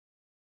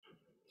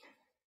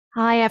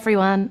Hi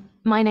everyone,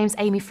 my name's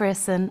Amy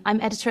Frierson. I'm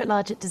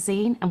editor-at-large at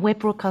Dezeen and we're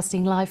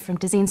broadcasting live from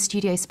Dezeen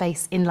studio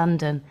space in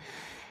London.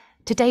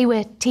 Today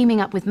we're teaming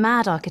up with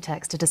Mad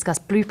Architects to discuss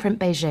Blueprint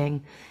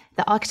Beijing,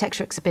 the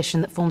architecture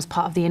exhibition that forms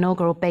part of the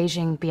inaugural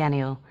Beijing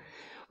Biennale.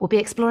 We'll be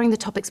exploring the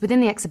topics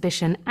within the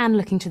exhibition and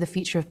looking to the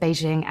future of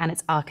Beijing and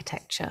its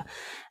architecture.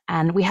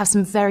 And we have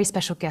some very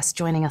special guests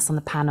joining us on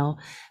the panel.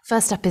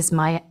 First up is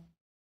Ma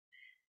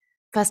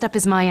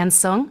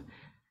Yansong,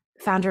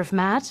 founder of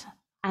Mad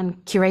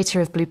and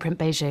curator of Blueprint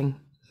Beijing.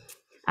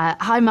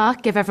 Hi,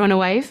 Mark, give everyone a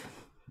wave.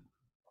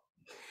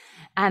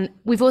 And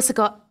we've also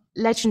got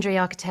legendary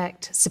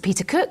architect Sir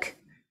Peter Cook,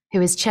 who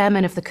is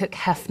chairman of the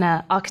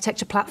Cook-Hefner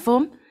architecture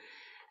platform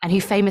and who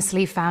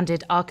famously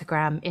founded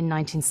Archigram in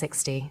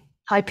 1960.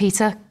 Hi,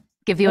 Peter,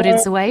 give the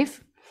audience a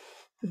wave.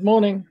 Good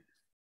morning.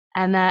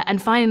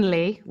 And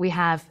finally, we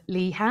have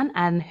Li Han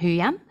and Hu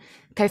Yan,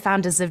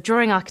 co-founders of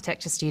Drawing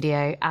Architecture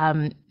Studio.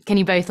 Can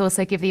you both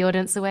also give the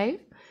audience a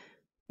wave?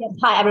 Yes.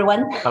 Hi,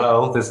 everyone.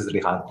 Hello, this is Li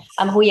Han.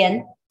 I'm Hu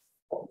Yan.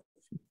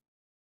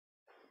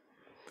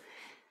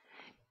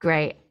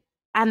 Great.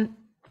 And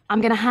I'm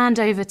going to hand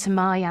over to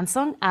Ma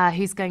Yansong,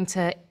 who's going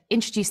to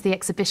introduce the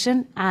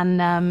exhibition.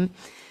 And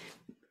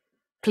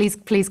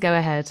please go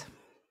ahead.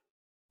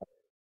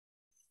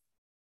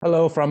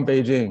 Hello from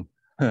Beijing.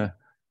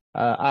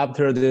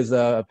 After this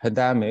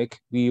pandemic,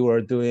 we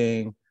were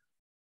doing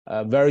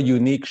a very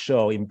unique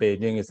show in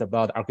Beijing. It's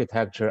about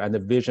architecture and the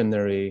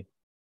visionary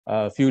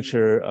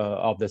future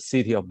of the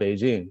city of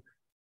Beijing.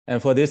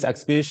 And for this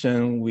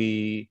exhibition,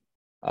 we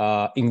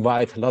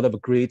invite a lot of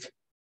great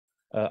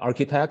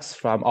architects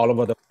from all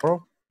over the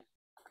world,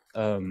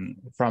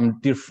 from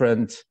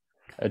different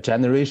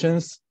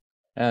generations.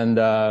 And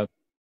the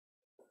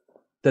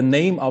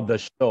name of the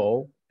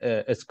show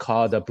is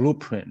called the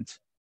Blueprint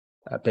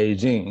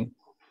Beijing.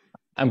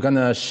 I'm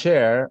gonna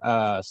share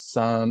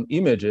some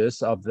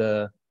images of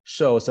the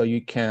show so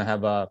you can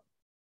have a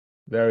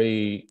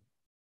very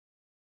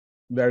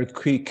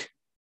quick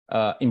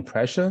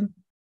impression.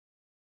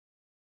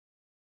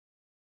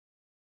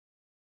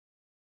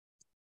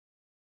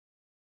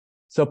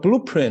 So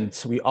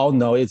Blueprint, we all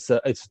know it's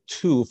a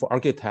tool for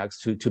architects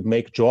to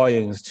make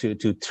drawings,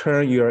 to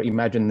turn your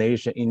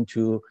imagination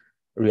into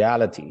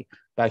reality.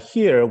 But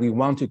here we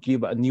want to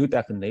give a new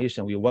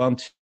definition. We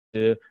want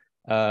to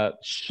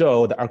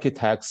show the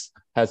architects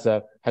has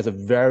a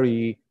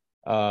very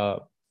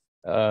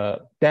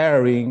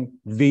daring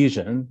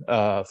vision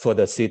for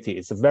the city.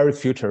 It's very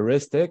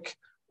futuristic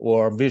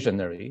or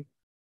visionary.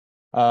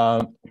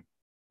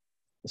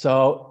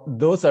 So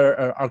those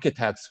are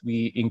architects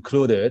we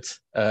included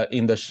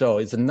in the show.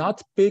 It's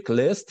not a big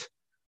list,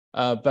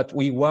 but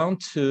we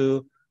want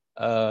to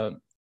have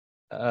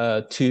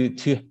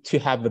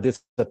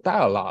this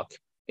dialogue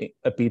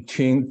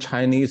between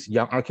Chinese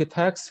young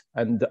architects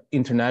and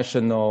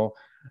international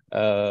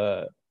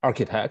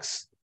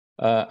architects.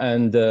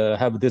 And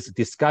have this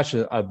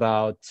discussion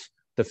about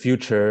the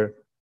future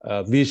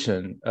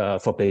vision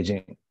for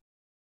Beijing.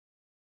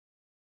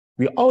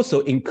 We also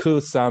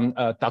include some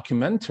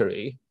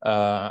documentary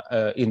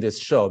in this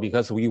show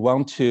because we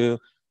want to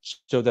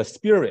show the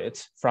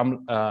spirit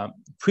from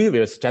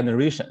previous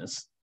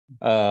generations.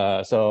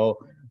 So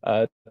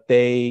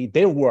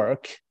their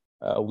work,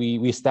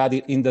 we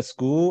studied in the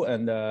school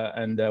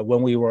and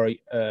when we were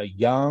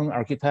young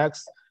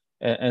architects,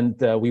 and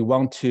we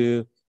want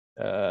to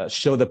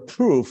show the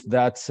proof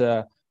that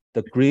the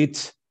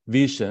great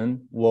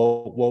vision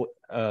will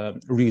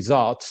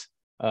result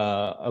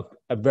a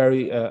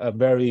very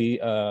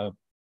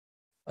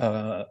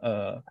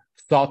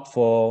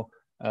thoughtful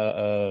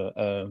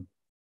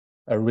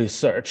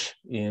research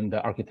in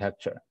the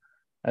architecture.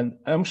 And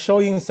I'm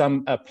showing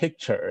some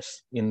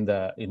pictures in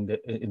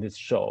this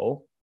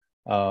show.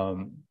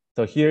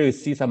 So here you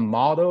see some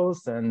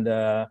models and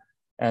the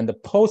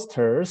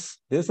posters.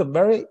 This is a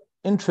very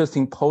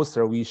interesting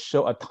poster. We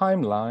show a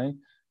timeline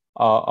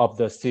of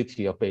the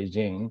city of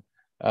Beijing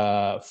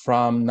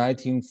from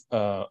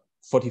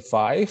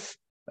 1945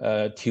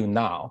 till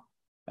now.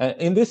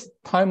 In this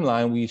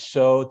timeline, we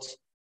showed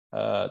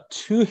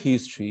two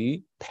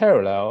history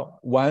parallel.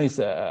 One is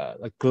a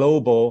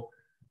global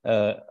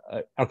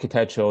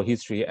architectural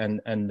history,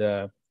 and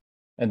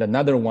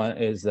another one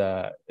is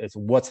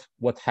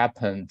what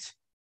happened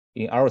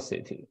in our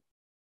city.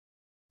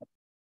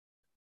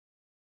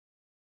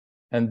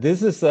 And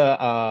this is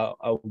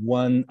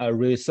one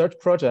research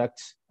project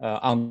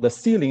on the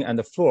ceiling and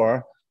the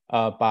floor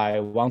by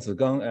Wang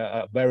Zigeng,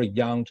 a very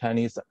young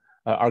Chinese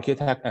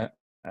architect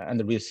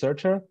and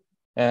researcher.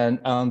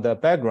 And on the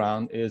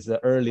background is the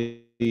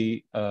early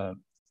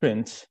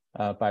print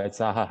by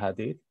Zaha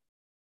Hadid.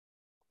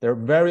 They're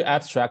very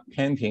abstract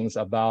paintings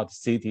about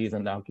cities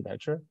and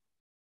architecture.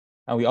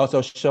 And we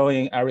also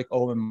showing Eric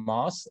Owen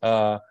Moss,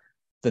 the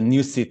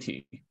new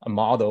city, a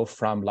model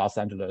from Los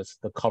Angeles,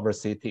 the cover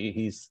city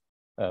he's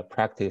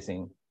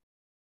practicing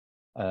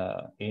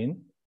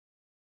in.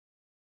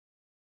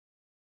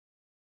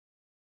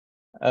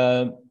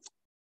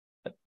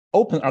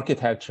 Open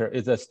Architecture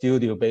is a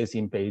studio based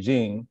in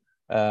Beijing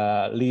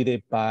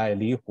led by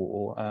Li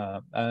Hu,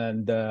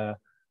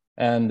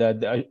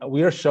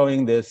 we are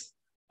showing this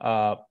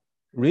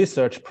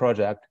research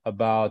project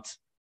about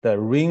the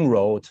ring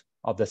road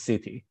of the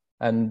city,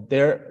 and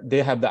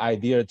they have the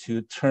idea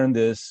to turn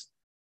this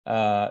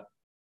a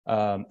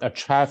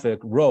traffic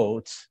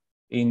road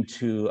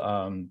into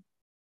a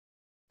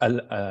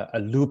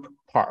loop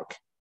park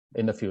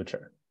in the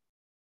future.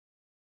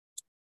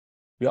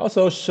 We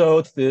also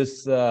showed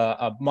this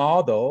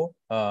model,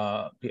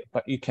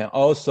 but you can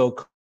also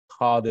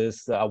call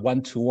this a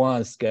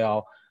one-to-one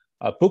scale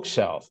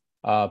bookshelf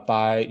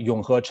by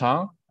Yonghe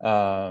Chang.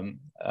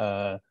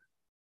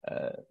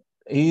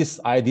 His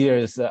idea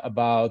is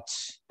about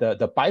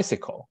the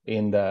bicycle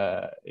in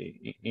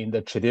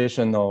the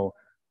traditional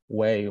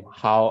way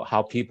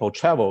how people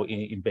travel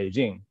in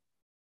Beijing,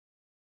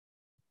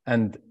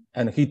 and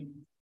he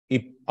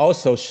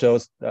also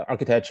shows the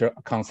architecture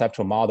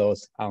conceptual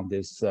models on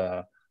this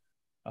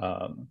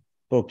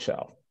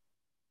bookshelf.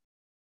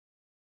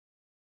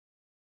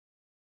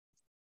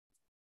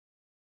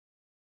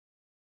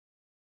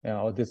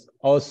 This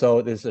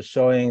is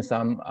showing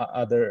some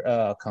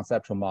other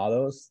conceptual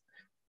models.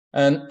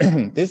 And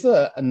this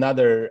is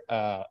another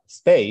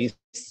space.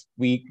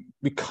 We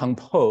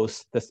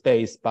compose the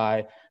space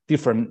by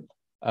different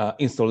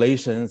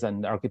installations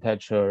and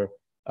architecture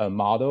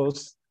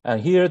models. And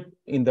here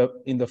in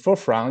the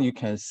forefront, you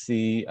can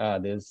see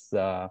this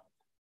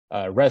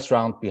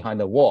restaurant behind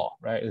the wall,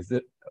 right? Is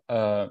it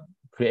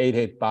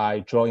created by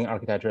Drawing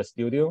Architecture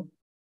Studio?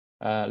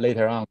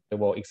 Later on, I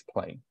will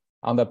explain.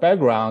 On the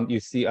background, you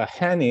see a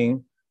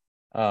hanging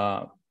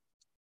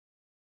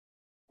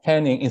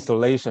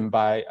installation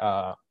by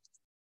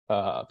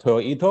Toyo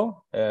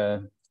Ito.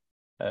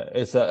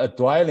 It's a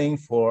dwelling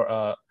for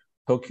a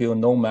Tokyo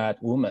nomad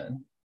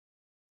woman.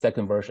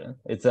 Second version.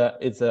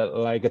 It's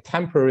like a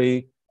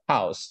temporary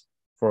house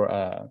for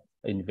an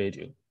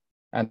individual.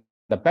 And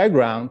the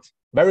background,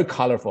 very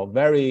colorful,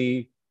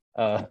 very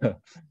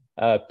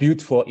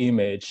beautiful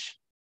image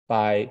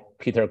by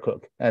Peter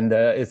Cook, and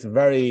it's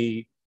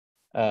very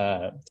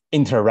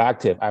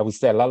interactive. I would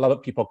say a lot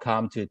of people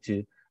come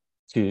to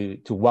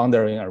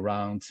wandering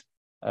around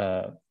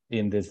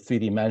in these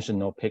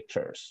three-dimensional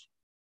pictures,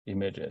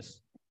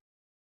 images.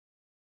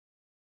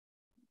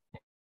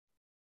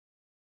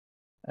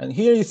 And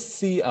here you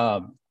see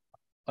a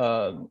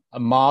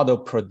model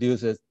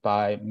produced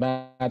by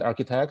Mad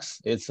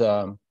Architects. It's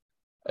a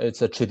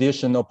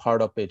traditional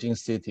part of Beijing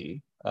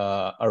city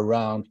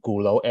around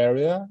Gulou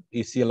area.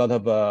 You see a lot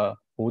of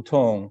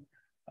hutong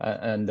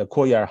and the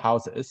courtyard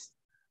houses.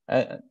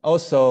 And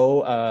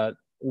also,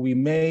 we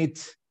made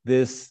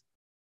this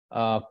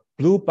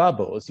blue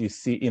bubbles you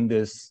see in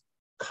this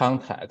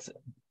context.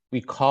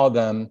 We call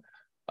them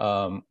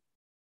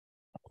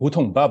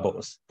hutong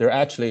bubbles. They're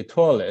actually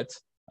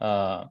toilets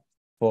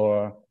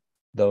for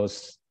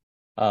those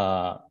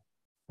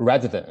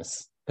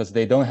residents, because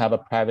they don't have a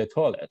private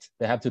toilet.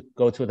 They have to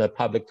go to the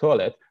public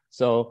toilet.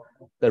 So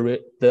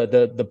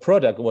the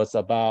project was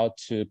about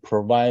to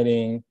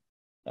providing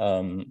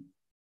the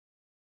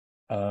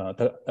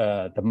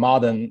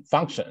modern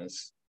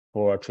functions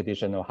for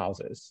traditional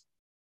houses.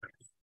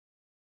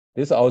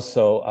 This is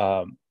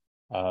also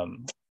a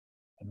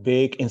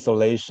big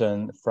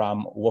installation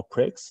from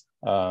Woodbricks.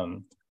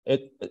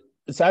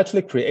 It's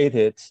actually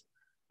created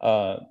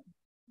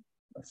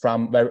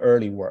from very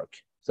early work.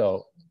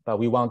 So, but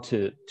we want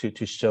to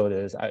show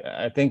this.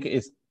 I think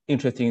it's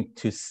interesting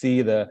to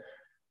see the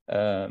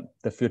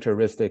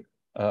futuristic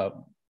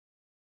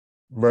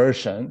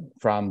version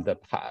from the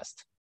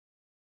past.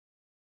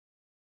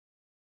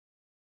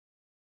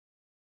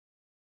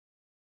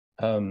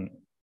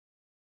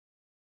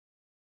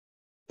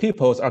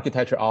 People's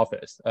Architecture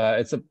Office.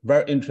 It's a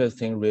very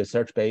interesting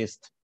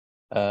research-based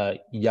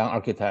young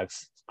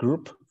architects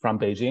group from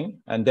Beijing,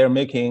 and they're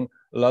making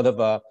a lot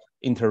of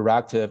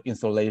interactive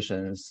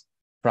installations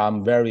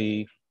from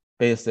very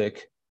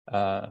basic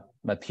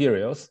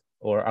materials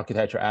or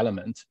architecture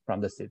elements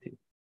from the city.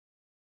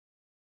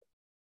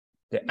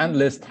 The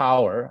Endless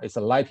Tower is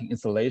a lighting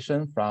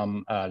installation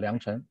from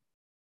Liangchen.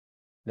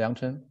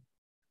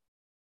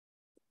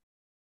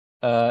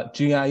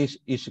 Junya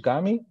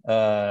Ishigami,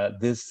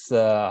 this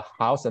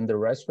house and the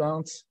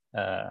restaurant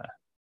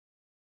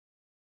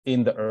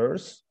in the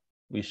earth.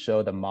 We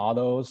show the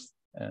models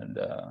and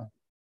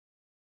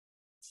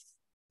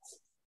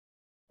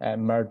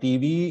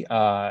Mardivi,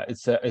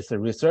 it's a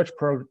research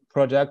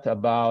project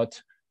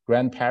about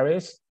Grand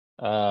Paris.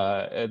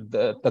 A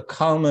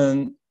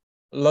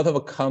lot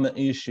of common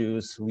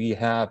issues we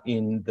have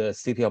in the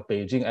city of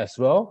Beijing as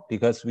well,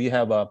 because we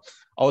have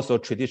also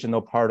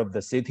traditional part of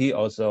the city,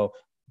 also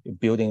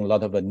building a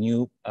lot of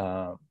new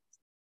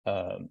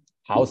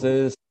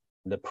houses,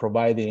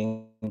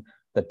 providing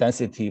the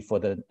density for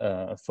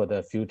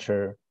the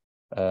future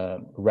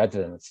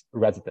residents.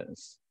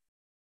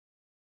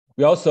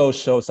 We also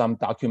show some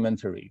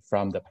documentary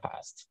from the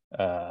past,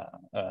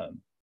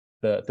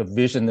 the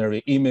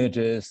visionary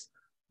images,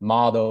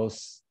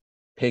 models,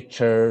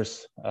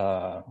 pictures.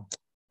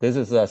 This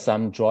is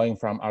some drawing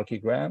from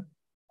Archigram,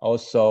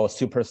 also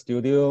Super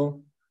Studio,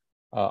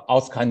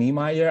 Oscar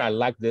Niemeyer. I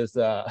like this.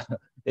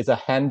 It's a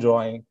hand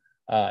drawing.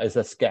 It's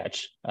a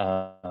sketch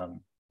to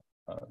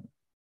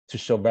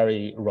show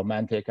very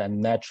romantic and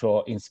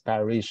natural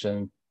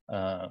inspiration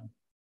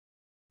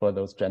for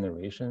those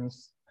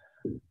generations.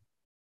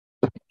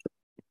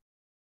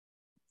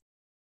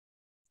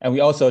 And we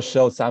also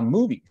show some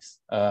movies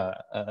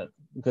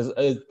because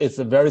it's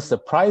very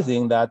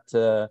surprising that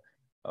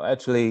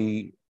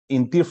actually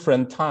in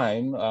different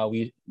time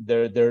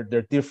there are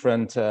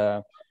different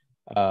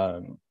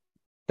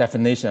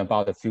definition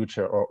about the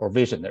future or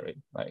visionary.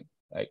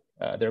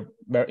 They're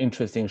very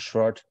interesting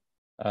short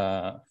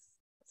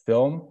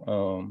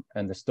film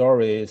and the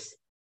stories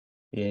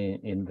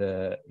in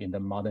the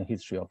modern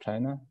history of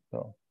China.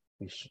 So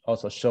we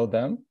also show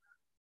them.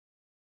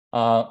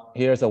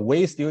 Here's a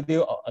Wei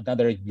Studio,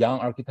 another young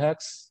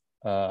architects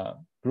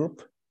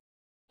group.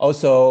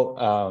 Also,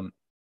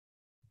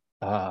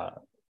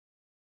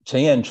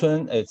 Chen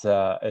Yanchun,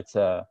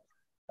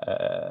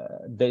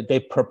 they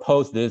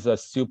proposed this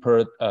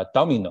super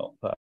domino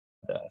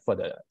for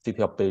the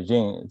city of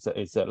Beijing.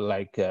 It's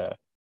like a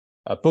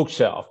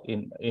bookshelf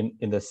in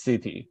the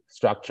city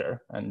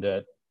structure, and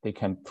they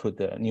can put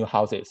the new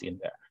houses in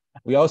there.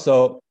 We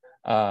also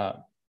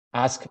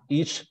ask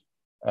each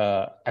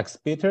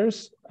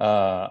exhibitors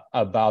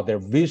about their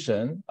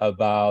vision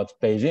about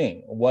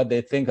Beijing, what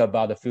they think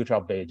about the future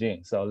of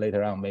Beijing. So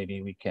later on,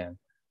 maybe we can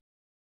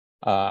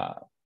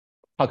talk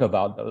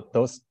about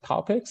those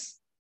topics.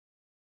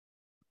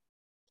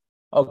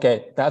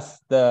 Okay, that's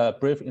the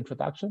brief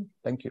introduction.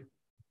 Thank you.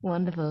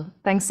 Wonderful.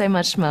 Thanks so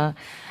much, Ma.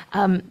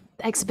 The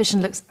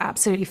exhibition looks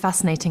absolutely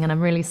fascinating, and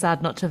I'm really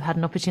sad not to have had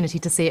an opportunity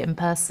to see it in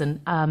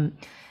person. And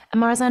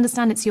Ma, as I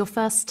understand, it's your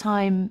first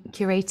time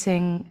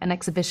curating an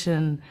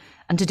exhibition,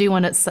 and to do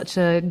one at such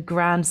a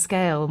grand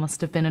scale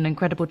must have been an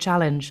incredible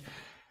challenge.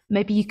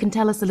 Maybe you can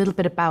tell us a little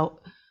bit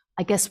about,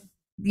 I guess,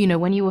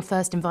 when you were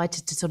first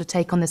invited to sort of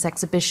take on this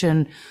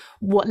exhibition,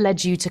 what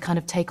led you to kind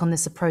of take on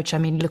this approach? I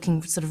mean,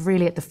 looking sort of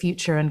really at the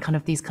future and kind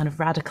of these kind of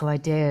radical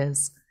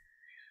ideas.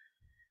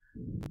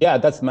 Yeah,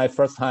 that's my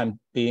first time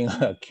being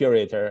a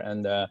curator,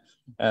 and the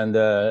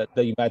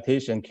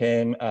invitation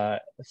came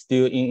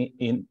still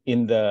in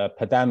the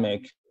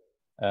pandemic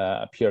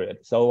period,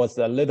 so it was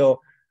a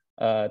little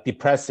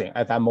depressing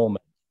at that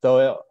moment.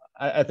 So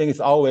I think it's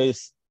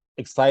always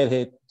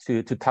excited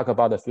to talk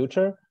about the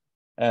future,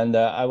 and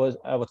I was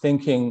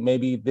thinking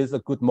maybe this is a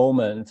good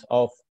moment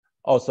of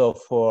also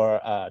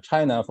for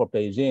China, for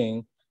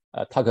Beijing,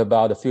 talk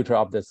about the future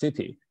of the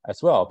city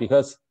as well,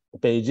 because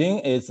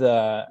Beijing is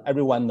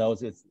everyone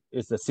knows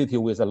it's a city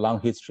with a long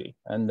history,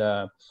 and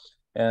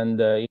in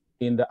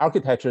the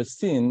architecture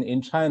scene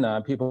in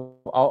China, people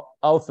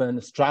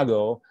often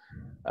struggle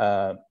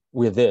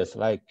with this.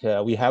 Like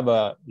we have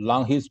a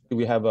long history,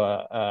 we have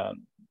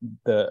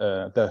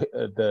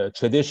the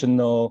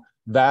traditional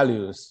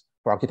values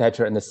for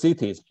architecture in the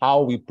cities.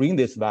 How we bring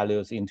these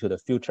values into the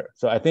future.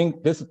 So I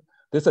think this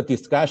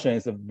discussion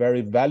is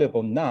very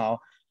valuable now.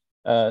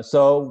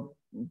 So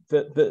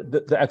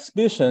the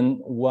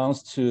exhibition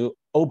wants to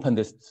open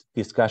this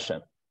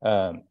discussion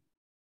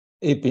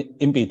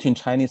in between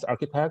Chinese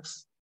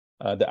architects,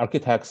 the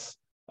architects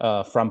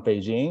from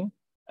Beijing,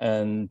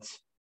 and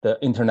the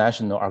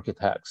international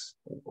architects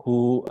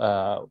who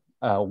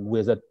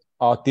with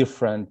all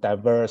different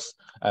diverse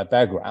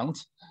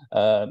backgrounds.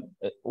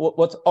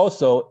 What's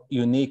also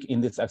unique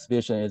in this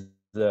exhibition is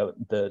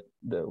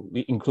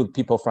we include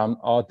people from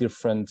all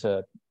different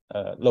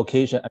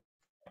locations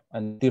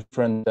and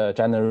different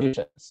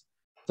generations.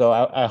 So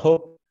I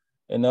hope,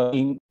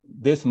 in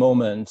this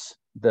moment,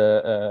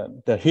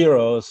 the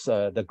heroes,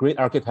 the great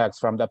architects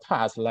from the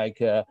past,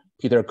 like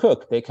Peter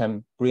Cook, they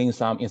can bring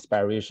some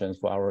inspirations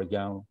for our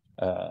young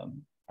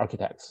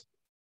architects.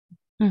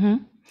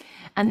 Mm-hmm.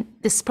 And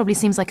this probably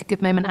seems like a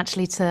good moment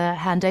actually to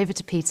hand over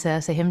to Peter,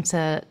 so him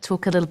to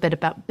talk a little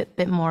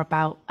bit more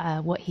about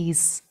what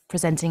he's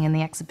presenting in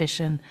the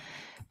exhibition.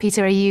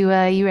 Peter, are you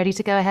ready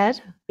to go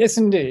ahead? Yes,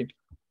 indeed.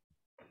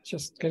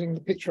 Just getting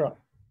the picture up.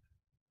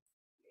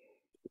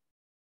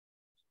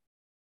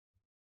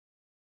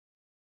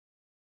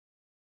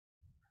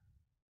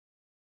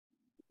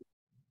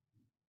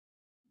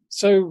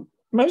 So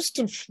most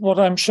of what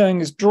I'm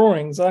showing is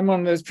drawings. I'm one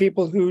of those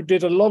people who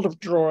did a lot of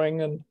drawing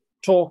and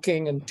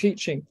talking and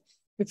teaching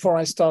before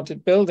I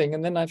started building.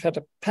 And then I've had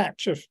a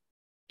patch of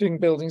doing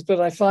buildings, but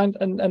I find,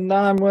 and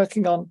now I'm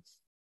working on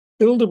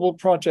buildable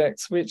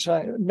projects,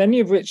 many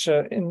of which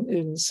are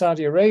in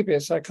Saudi Arabia,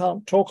 so I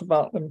can't talk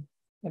about them.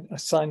 I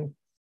sign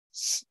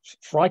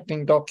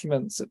frightening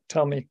documents that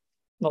tell me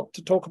not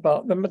to talk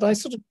about them, but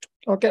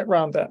I'll get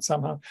around that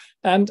somehow.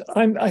 And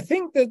I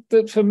think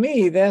that for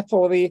me,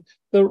 therefore, the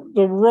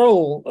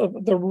role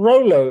of the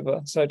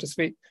rollover, so to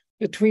speak,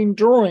 between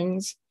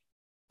drawings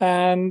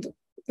and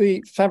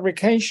the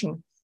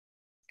fabrication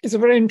is a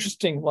very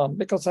interesting one,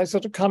 because I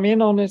sort of come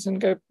in on it and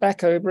go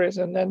back over it,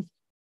 and then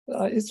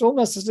it's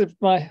almost as if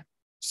my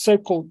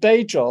so-called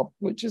day job,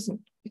 which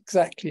isn't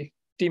exactly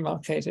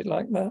demarcated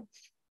like that,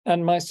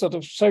 and my sort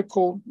of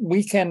so-called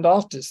weekend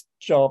artist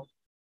job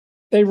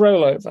they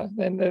roll over.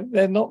 Then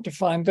they're not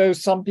defined. Though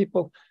some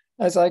people,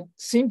 as I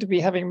seem to be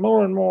having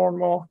more and more and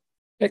more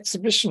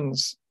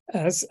exhibitions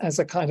as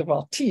a kind of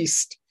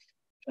artiste,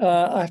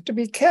 I have to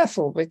be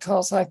careful,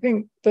 because I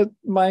think that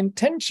my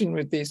intention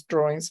with these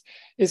drawings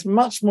is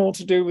much more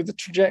to do with the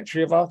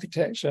trajectory of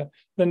architecture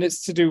than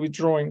it's to do with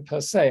drawing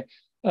per se.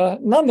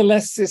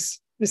 Nonetheless,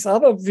 this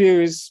other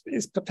view is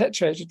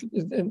perpetuated.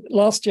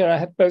 Last year, I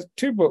had both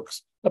two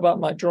books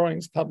about my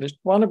drawings published,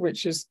 one of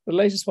which is the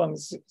latest one,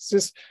 is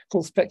this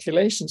called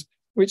Speculations,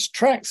 which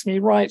tracks me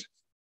right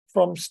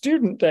from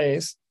student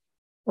days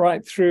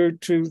right through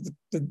to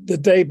the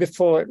day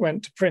before it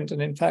went to print.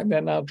 And in fact,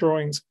 they're now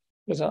drawings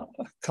that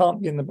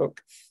can't be in the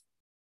book.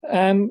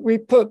 And we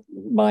put,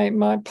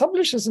 my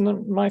publishers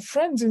and my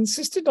friends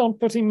insisted on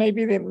putting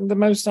maybe the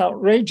most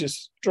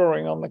outrageous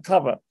drawing on the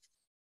cover,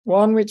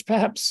 one which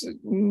perhaps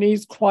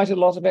needs quite a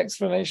lot of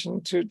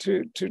explanation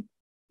to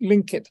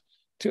link it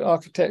to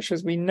architecture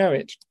as we know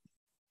it.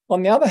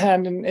 On the other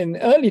hand, in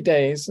early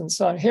days, and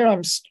so here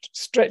I'm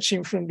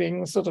stretching from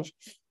being sort of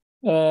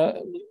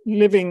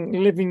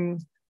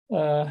living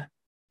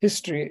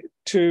history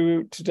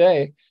to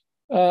today,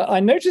 I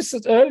noticed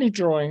that early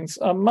drawings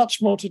are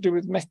much more to do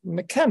with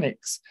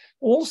mechanics,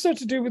 also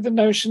to do with the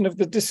notion of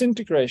the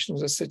disintegration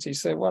of the city.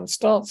 So one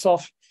starts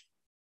off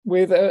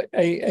with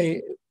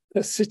a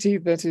city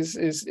that is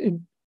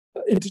in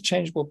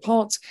interchangeable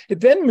parts. It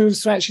then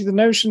moves to actually the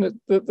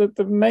notion that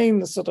the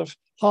main sort of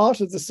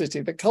heart of the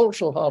city, the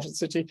cultural heart of the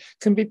city,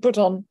 can be put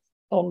on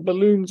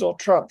balloons or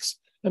trucks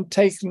and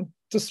taken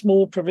to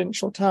small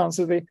provincial towns.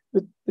 So the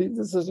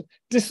sort of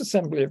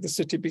disassembly of the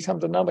city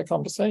becomes another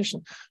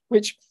conversation,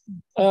 which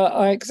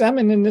I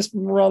examine in this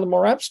rather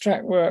more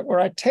abstract work, where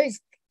I take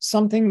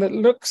something that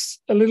looks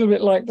a little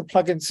bit like the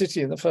plug-in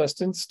city in the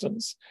first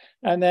instance,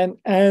 and then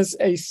as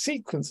a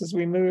sequence, as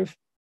we move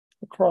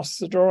across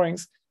the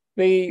drawings,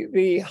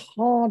 the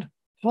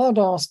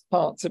hard-asked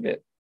parts of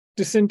it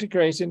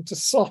disintegrate into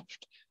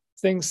soft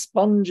things,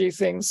 spongy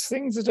things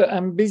that are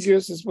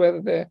ambiguous as whether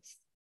they're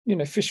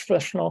fish,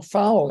 flesh, or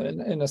fowl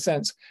in a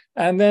sense.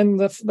 And then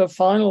the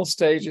final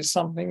stage is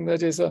something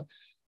that is a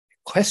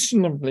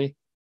questionably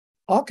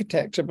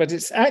architecture, but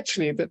it's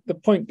actually that the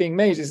point being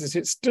made is that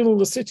it's still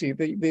the city.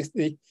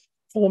 The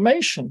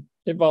formation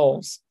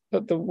evolves,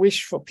 but the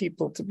wish for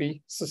people to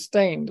be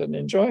sustained and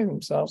enjoying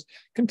themselves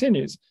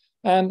continues.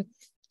 And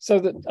so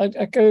that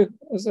I go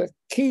as a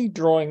key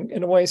drawing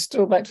in a way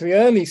still back to the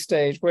early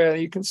stage, where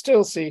you can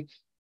still see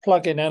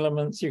plug-in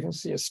elements, you can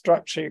see a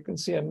structure, you can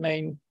see a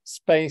main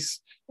space,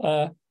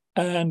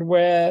 and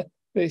where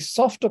the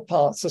softer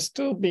parts are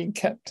still being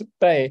kept at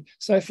bay.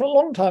 So for a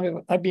long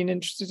time, I've been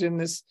interested in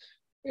this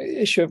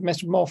issue of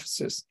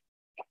metamorphosis.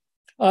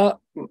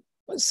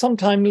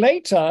 Sometime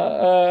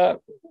later,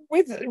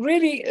 with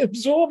really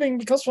absorbing,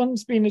 because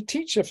one's been a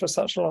teacher for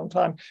such a long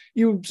time,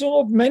 you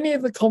absorb many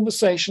of the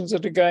conversations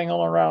that are going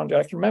on around you.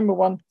 I can remember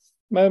one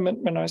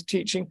moment when I was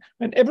teaching,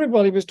 when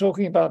everybody was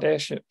talking about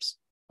airships.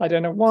 I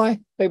don't know why,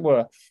 they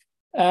were.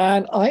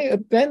 And I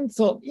then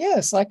thought,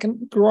 yes, I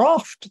can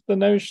graft the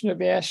notion of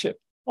the airship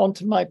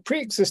onto my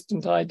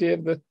pre-existent idea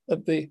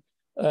of the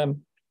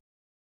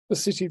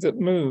city that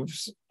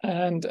moves.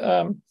 And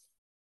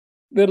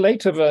the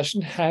later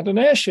version had an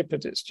airship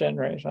at its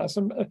generator.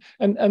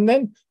 And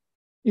then,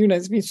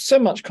 there's been so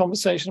much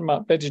conversation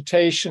about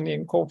vegetation, the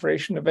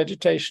incorporation of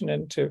vegetation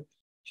into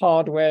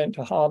hardware,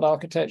 into hard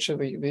architecture,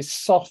 the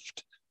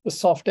soft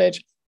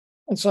edge.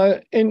 And so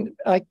in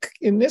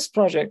this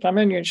project, I'm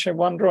only going to show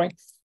one drawing.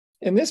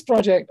 In this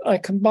project, I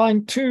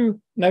combine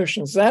two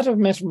notions, that of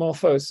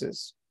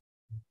metamorphosis,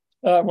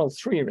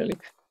 three really.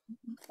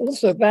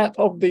 Also that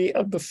of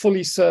the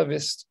fully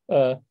serviced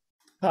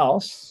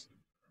house.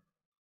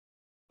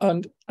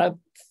 And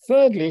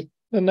thirdly,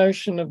 the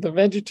notion of the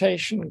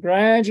vegetation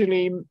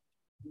gradually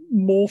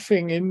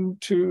morphing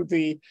into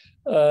the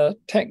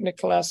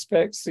technical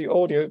aspects, the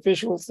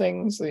audio-visual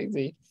things,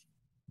 the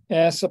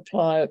air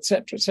supply,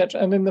 etc.,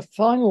 etc. And in the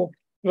final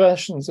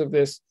versions of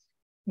this,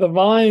 the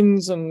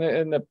vines and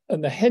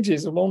the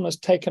hedges have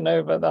almost taken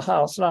over the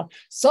house. Now,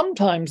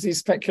 sometimes these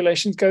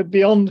speculations go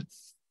beyond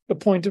the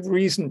point of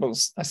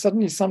reasonables. I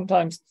suddenly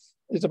sometimes,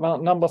 it's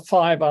about number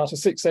 5 out of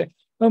 6, say,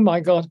 oh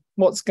my God,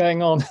 what's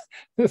going on?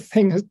 The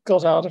thing has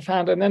got out of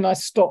hand. And then I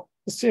stop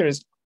the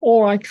series.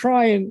 Or I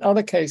try in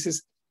other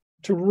cases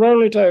to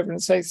roll it over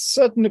and say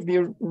certain of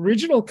the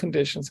original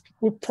conditions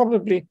will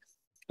probably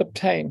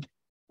obtain.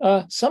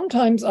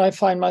 Sometimes I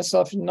find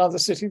myself in another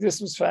city.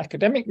 This was for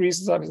academic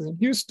reasons. I was in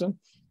Houston.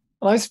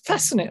 And I was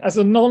fascinated, as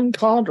a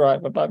non-car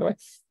driver, by the way,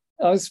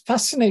 I was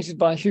fascinated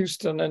by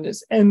Houston and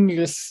its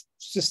endless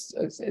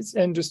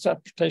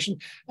interpretation.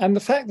 And the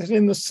fact that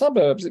in the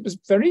suburbs, it was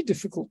very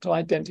difficult to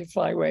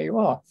identify where you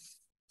are.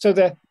 So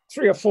there are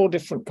 3 or 4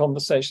 different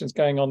conversations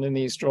going on in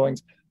these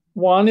drawings.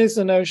 One is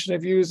the notion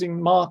of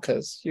using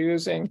markers,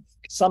 using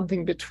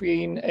something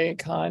between a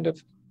kind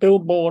of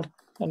billboard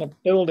and a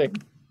building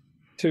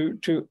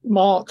to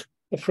mark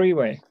the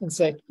freeway and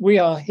say, we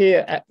are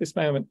here at this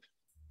moment.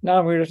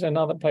 Now we're at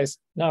another place.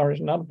 Now we're at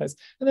another place.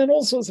 And then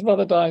all sorts of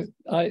other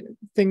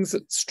things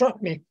that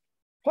struck me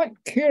quite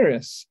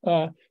curious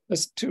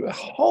as to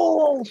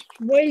whole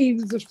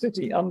waves of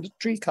city under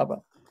tree cover.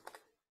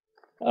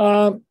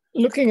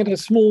 Looking at a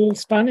small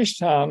Spanish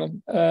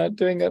town and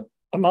doing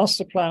a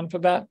master plan for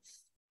that,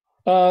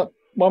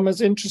 one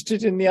was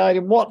interested in the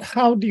idea,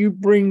 how do you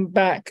bring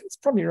back, it's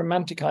probably a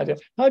romantic idea,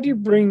 how do you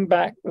bring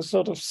back the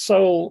sort of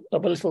soul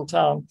of a little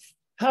town?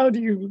 How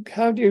do you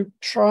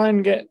try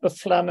and get the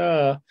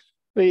flaneur,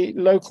 the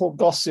local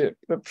gossip,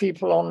 the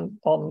people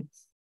on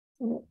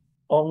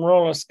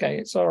roller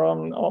skates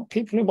or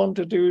people who want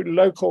to do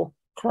local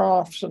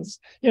crafts, and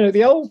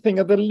the old thing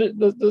of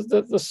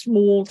the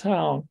small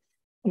town.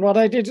 And what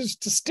I did is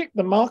to stick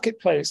the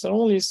marketplace and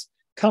all these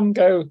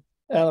come-go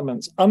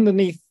elements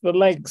underneath the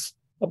legs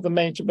of the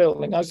major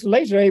building. I was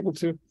later able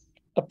to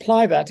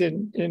apply that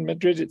in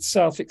Madrid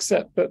itself,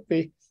 except that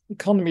the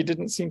economy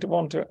didn't seem to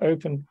want to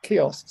open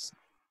kiosks.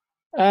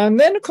 And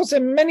then, of course,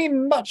 there are many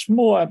much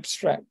more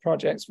abstract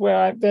projects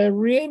where they're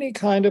really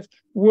kind of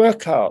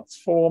workouts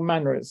for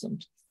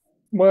mannerisms,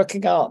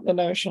 working out the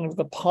notion of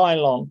the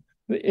pylon,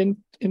 the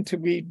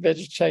interweed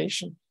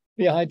vegetation,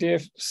 the idea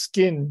of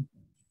skin,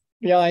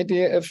 the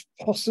idea of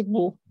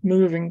possible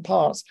moving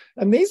parts.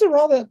 And these are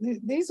rather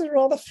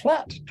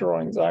flat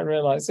drawings, I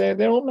realize.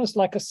 They're almost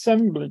like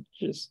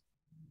assemblages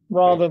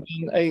rather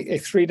than a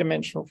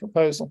three-dimensional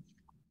proposal.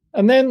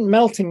 And then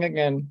melting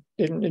again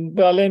in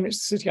Berlin, which is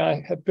the city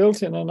I have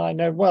built in and I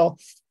know well,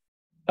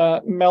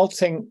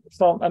 melting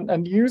from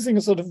and using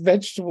a sort of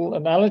vegetable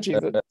analogy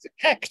that it's a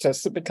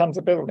cactus that becomes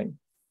a building.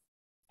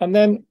 And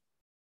then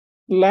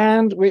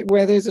land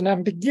where there's an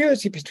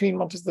ambiguity between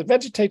what is the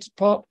vegetated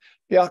part,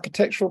 the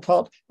architectural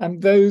part, and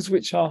those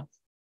which are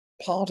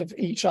part of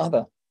each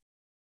other.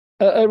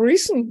 A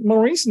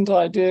more recent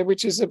idea,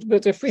 which is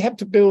that if we have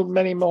to build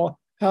many more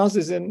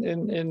houses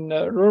in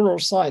rural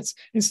sites,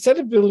 instead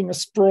of building a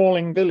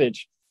sprawling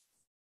village,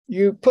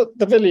 you put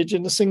the village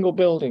in a single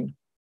building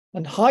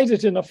and hide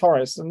it in a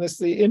forest. And there's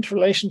the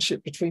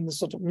interrelationship between the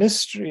sort of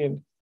mystery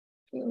and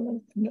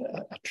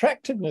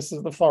attractiveness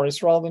of the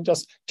forest rather than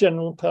just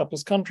general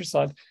purpose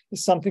countryside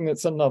is something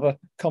that's another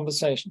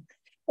conversation.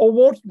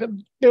 Or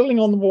building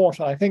on the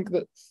water. I think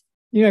that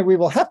we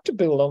will have to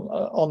build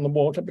on the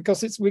water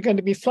because we're going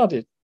to be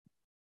flooded.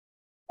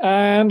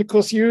 And of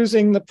course,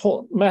 using the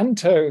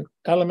portmanteau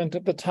element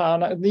of the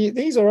town,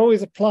 these are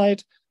always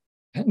applied.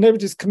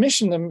 Nobody's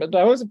commissioned them, but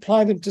I always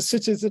apply them to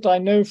cities that I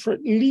know for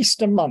at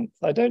least a month.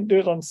 I don't do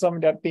it on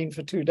somebody I've been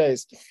for 2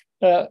 days.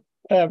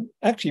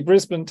 Actually,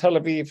 Brisbane, Tel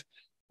Aviv,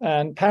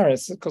 and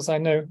Paris, because I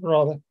know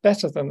rather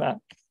better than that.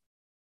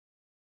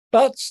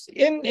 But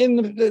in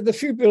the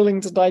few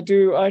buildings that I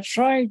do, I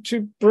try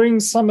to bring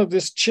some of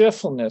this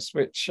cheerfulness,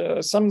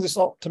 some of this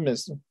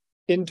optimism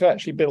into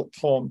actually built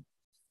form.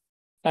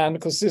 And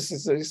of course, this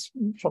is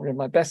probably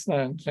my best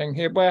known thing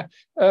here, where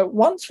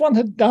once one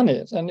had done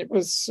it, and it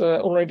was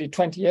already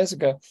 20 years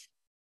ago,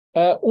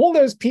 all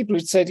those people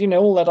who'd said,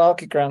 all that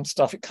archigram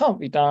stuff, it can't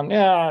be done.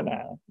 Yeah,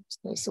 no,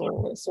 it's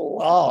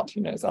all art,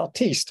 it's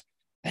artiste.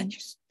 And you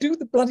do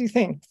the bloody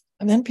thing.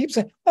 And then people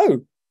say,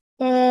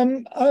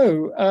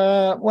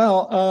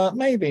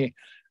 maybe.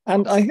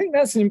 And I think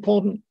that's an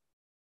important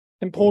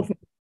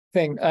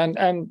thing.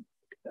 And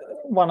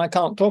one I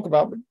can't talk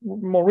about, but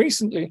more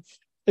recently,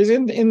 is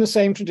in the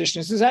same tradition.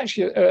 This is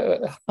actually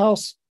a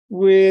house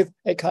with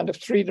a kind of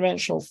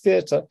three-dimensional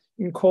theatre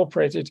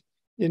incorporated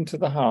into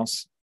the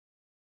house.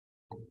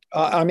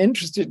 I'm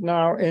interested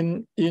now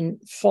in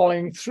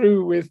following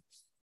through with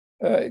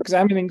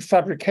examining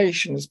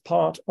fabrication as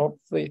part of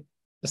the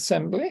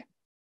assembly.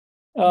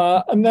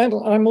 And then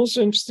I'm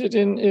also interested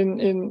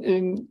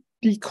in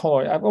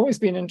decoy. I've always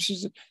been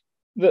interested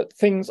that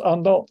things are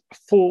not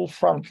full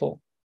frontal,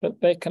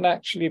 that they can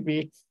actually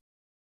be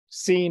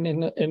seen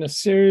in a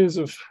series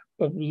of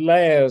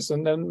layers,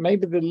 and then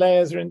maybe the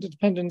layers are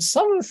interdependent.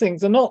 Some of the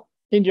things are not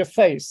in your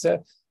face.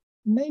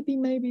 Maybe.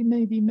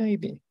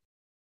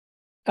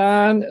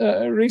 And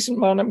a recent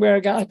one where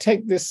I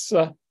take this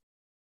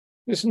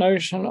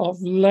notion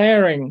of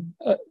layering.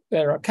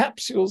 There are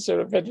capsules, there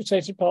are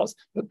vegetated parts,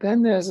 but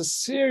then there's a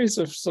series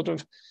of sort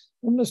of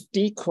almost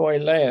decoy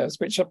layers,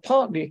 which are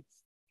partly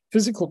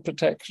physical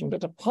protection,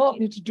 but are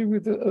partly to do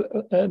with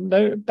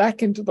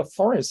back into the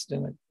forest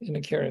in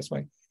a curious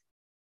way.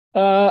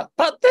 But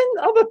then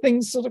other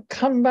things sort of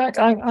come back.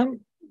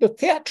 The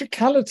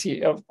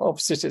theatricality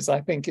of cities,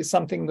 I think, is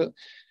something that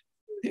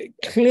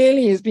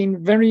clearly has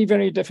been very,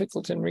 very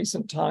difficult in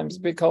recent times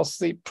because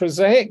the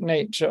prosaic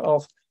nature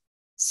of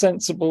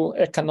sensible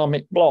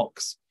economic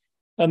blocks,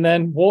 and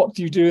then what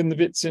do you do in the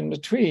bits in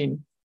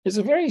between, is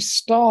a very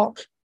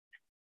stark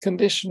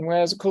condition.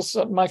 Whereas, of course,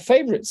 my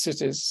favorite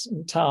cities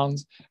and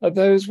towns are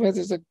those where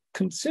there's a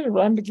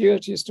considerable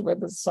ambiguity as to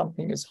whether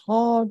something is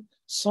hard,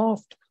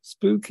 soft,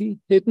 spooky,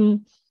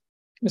 hidden,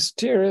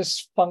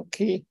 mysterious,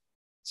 funky,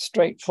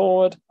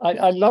 straightforward.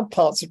 I love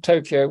parts of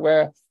Tokyo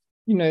where,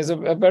 there's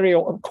a very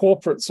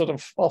corporate sort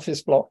of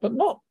office block, but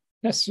not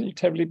necessarily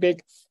terribly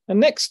big. And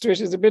next to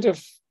it is a bit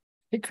of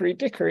hickory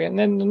dickory. And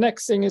then the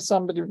next thing is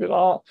somebody with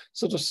art,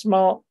 sort of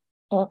smart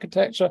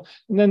architecture.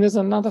 And then there's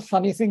another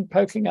funny thing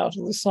poking out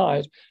of the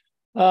side.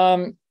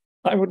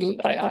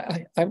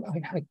 I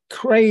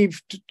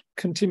crave to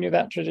continue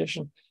that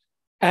tradition.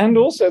 And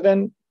also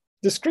then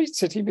Discrete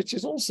City, which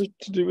is also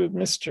to do with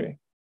mystery.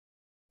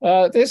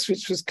 This,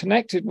 which was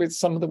connected with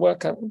some of the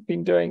work I've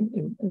been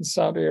doing in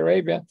Saudi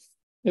Arabia,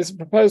 is a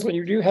proposal.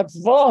 You do have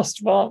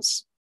vast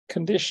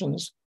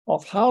conditions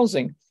of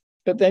housing,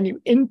 but then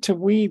you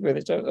interweave with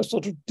it a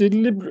sort of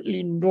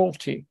deliberately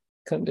naughty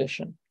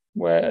condition,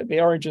 where the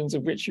origins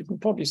of which you can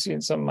probably see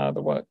in some of my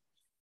other work.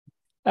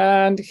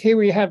 And here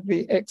we have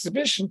the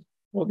exhibition,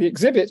 or the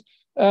exhibit,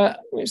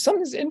 which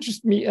something that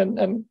interested me,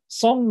 and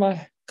Son,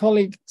 my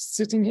colleague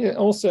sitting here,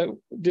 also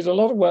did a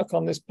lot of work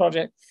on this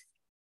project.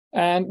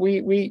 And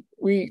we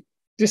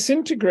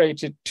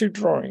disintegrated 2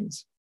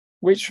 drawings,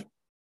 which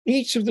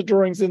each of the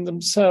drawings in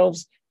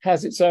themselves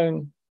has its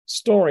own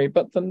story.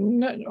 But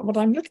what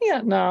I'm looking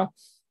at now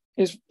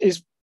is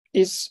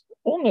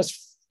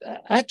almost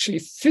actually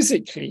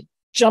physically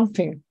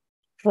jumping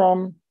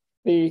from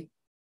the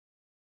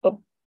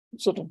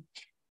sort of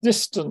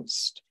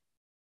distanced,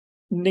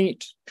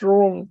 neat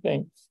drawn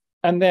thing,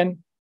 and then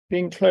the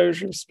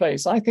enclosure of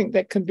space. I think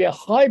there can be a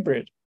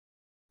hybrid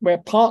where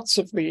parts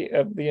of the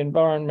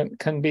environment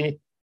can be,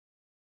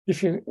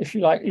 if you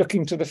like,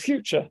 looking to the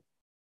future,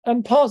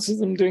 and parts of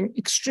them doing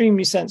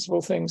extremely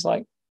sensible things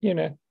like,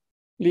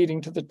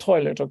 leading to the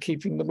toilet or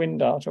keeping the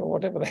wind out or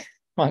whatever they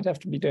might have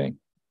to be doing.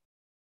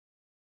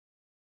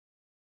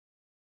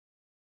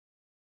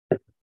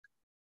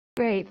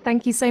 Great,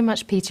 thank you so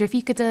much, Peter. If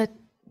you could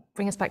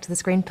bring us back to the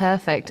screen,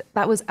 perfect.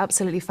 That was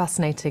absolutely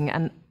fascinating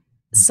and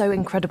so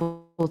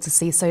incredible to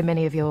see so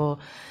many of your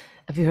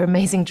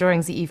amazing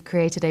drawings that you've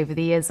created over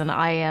the years. And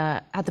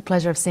I had the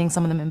pleasure of seeing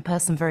some of them in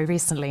person very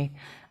recently.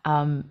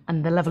 And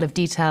the level of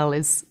detail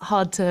is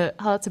hard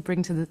to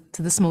bring to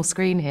the small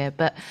screen here.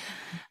 But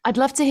I'd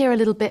love to hear a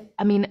little bit.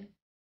 I mean,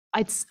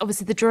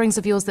 obviously the drawings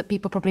of yours that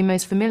people are probably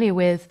most familiar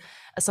with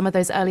are some of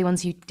those early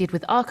ones you did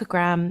with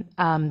Archigram,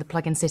 the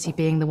plugin city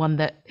being the one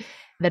that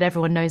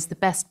everyone knows the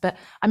best. But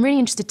I'm really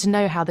interested to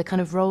know how the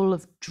kind of role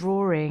of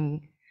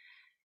drawing,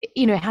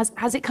 has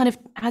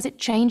it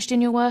changed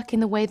in your work in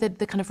the way that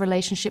the kind of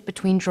relationship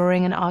between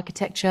drawing and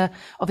architecture?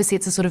 Obviously,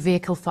 it's a sort of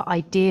vehicle for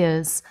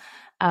ideas,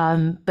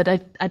 but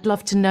I'd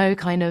love to know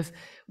kind of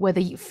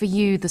whether for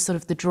you the sort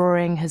of the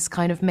drawing has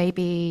kind of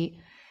maybe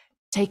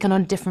taken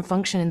on a different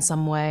function in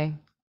some way.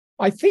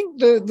 I think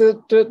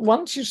that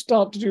once you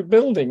start to do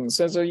buildings,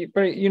 there's a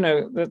very,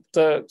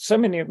 that so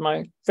many of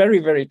my very,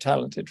 very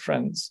talented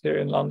friends here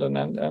in London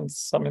and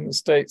some in the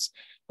States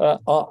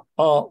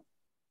are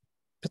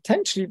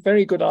potentially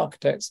very good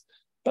architects,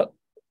 but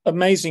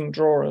amazing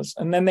drawers.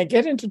 And then they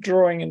get into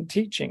drawing and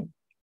teaching,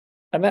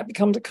 and that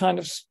becomes a kind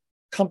of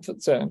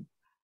comfort zone.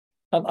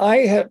 And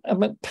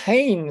am at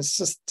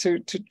pains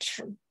to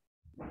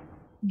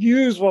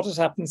use what has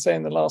happened, say,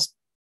 in the last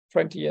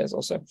 20 years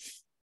or so,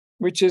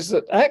 which is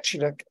that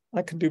actually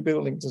I can do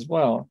buildings as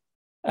well.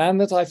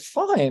 And that I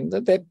find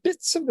that they're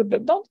bits of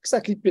not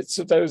exactly bits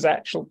of those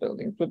actual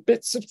buildings, but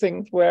bits of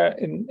things where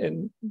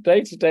in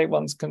day-to-day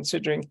one's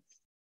considering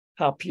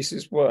how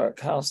pieces work,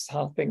 how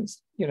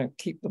things,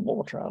 keep the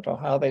water out, or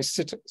how they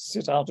sit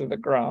out of the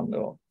ground,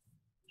 or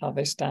how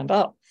they stand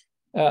up.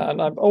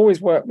 And I've always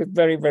worked with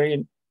very,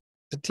 very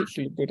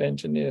particularly good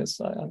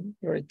engineers. I'm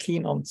very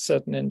keen on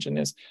certain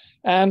engineers.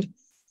 And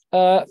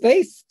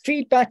they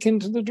feed back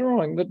into the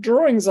drawing. The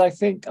drawings, I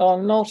think,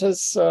 are not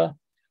as, I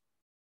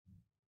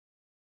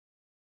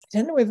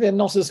don't know whether they're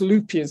not as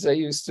loopy as they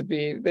used to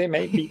be. They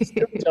may be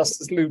still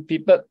just as loopy,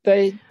 but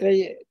they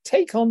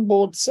take on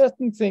board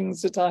certain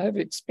things that I have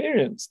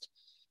experienced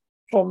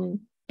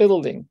from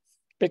building,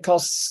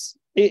 because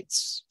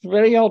it's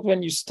very odd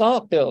when you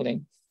start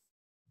building,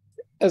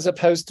 as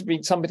opposed to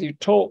being somebody who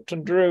talked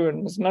and drew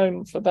and was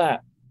known for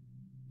that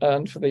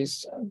and for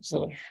these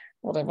sort of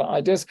whatever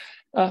ideas.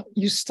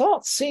 You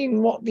start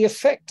seeing what the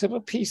effect of a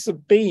piece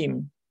of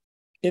beam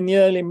in the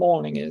early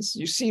morning is.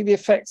 You see the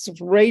effects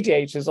of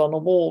radiators on a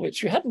wall,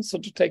 which you hadn't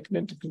sort of taken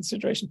into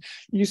consideration.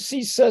 You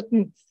see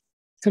certain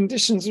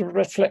conditions of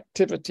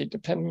reflectivity,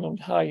 depending on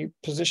how you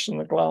position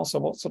the glass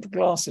or what sort of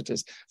glass it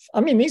is.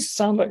 I mean, these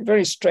sound like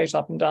very straight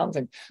up and down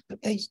things,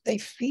 but they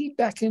feed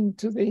back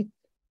into the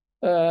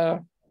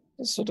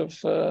sort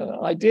of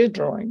idea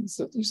drawings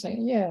that you say,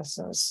 yes,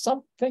 there's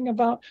something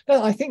about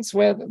that. I think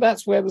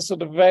that's where the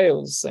sort of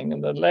veils thing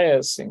and the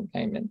layers thing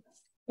came in,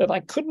 that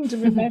I couldn't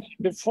have imagined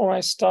before I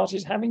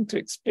started having to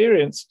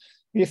experience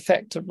the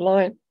effect of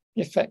light,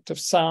 the effect of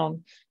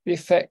sound, the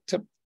effect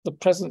of the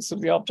presence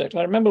of the object.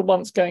 I remember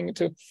once going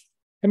to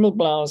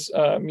Himmelblau's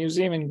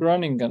museum in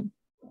Groningen,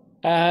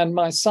 and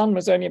my son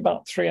was only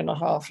about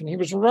 3.5, and he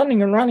was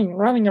running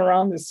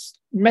around this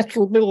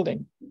metal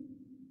building.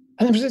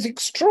 And there was this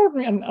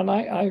extraordinary, and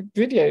I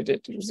videoed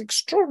it, it was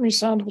extraordinary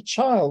sound of a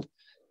child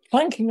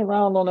clanking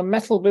around on a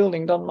metal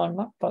building done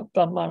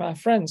by my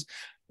friends.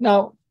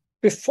 Now,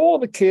 before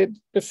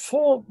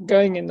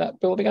going in that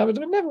building, I would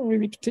have never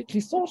really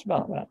particularly thought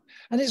about that.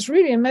 And it's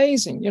really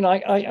amazing.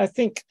 I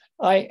think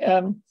I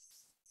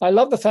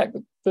love the fact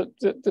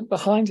that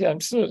behind here, I'm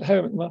still at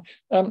home,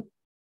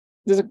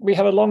 we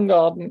have a long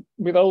garden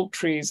with old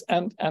trees,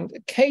 and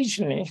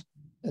occasionally,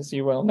 as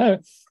you well know,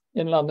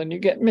 in London, you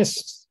get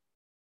mist.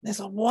 There's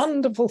a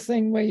wonderful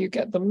thing where you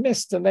get the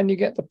mist and then you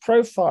get the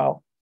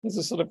profile. There's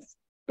a sort of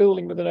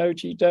building with an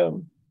OG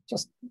dome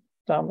just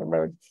down the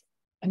road.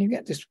 And you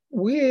get this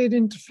weird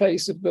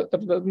interface of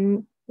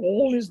the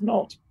all is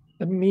not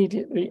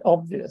immediately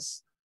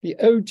obvious. The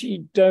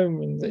OG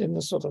dome in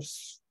the sort of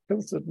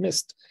filtered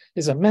mist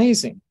is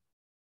amazing.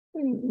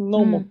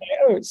 Normal,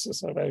 oh, it's a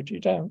sort of OG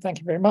dome. Thank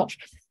you very much.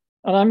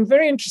 And I'm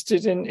very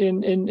interested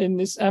in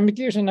this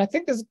ambiguity. And I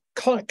think there's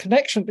a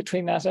connection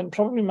between that and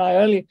probably my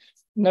early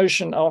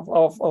notion of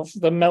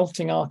the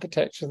melting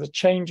architecture, the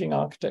changing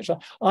architecture.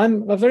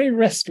 I'm a very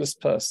restless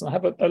person. I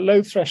have a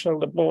low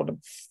threshold of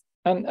boredom.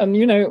 And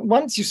you know,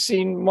 once you've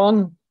seen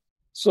one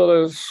sort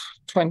of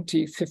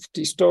 20,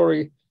 50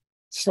 story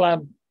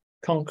slab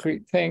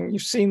concrete thing,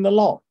 you've seen the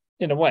lot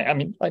in a way. I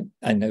mean,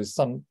 I know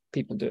some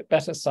people do it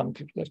better, some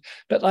people do it,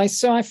 but I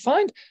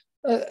find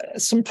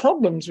some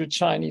problems with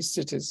Chinese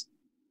cities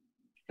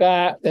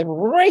that they've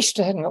raced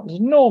ahead and got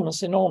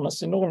enormous,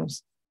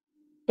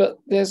 but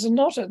there's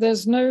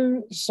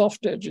no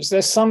soft edges.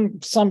 There's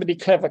somebody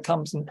clever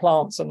comes and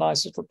plants a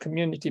nice little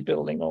community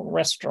building or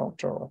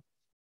restaurant or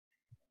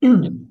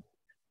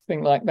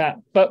thing like that,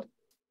 but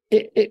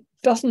it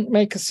doesn't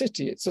make a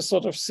city. It's a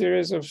sort of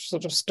series of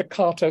sort of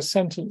staccato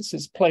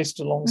sentences placed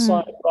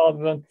alongside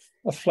rather than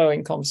a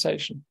flowing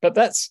conversation. But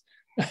that's,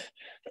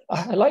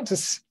 I like to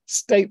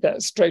state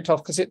that straight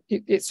off because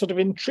it sort of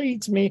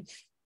intrigues me,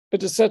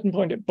 but at a certain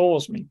point it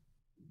bores me.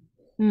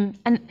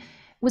 And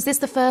was this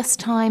the first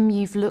time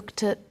you've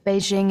looked at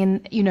Beijing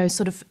and, you know,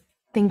 sort of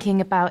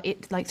thinking about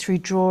it like through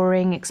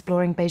drawing,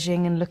 exploring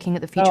Beijing and looking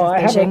at the future of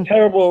Beijing? I have a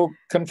terrible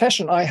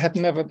confession. I had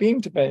never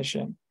been to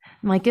Beijing.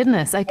 My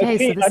goodness. Okay, I've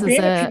been a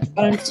few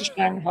times to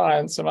Shanghai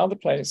and some other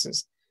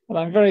places, and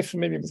I'm very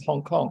familiar with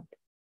Hong Kong,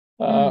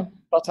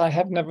 but I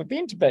have never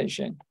been to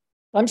Beijing.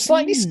 I'm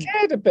slightly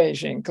scared of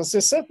Beijing because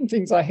there's certain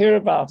things I hear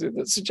about it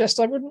that suggest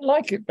I wouldn't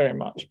like it very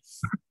much.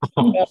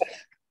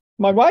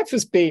 My wife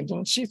has been,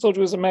 and she thought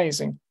it was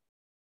amazing,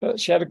 but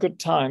she had a good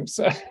time.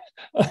 So.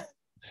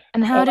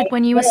 And how did,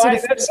 when you were sort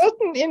of... There are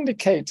certain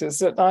indicators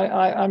that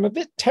I'm a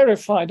bit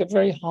terrified of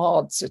very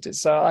hard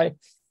cities. So I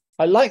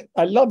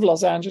love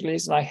Los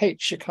Angeles and I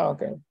hate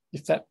Chicago,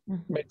 if that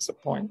makes a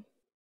point.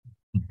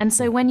 And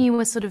so when you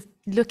were sort of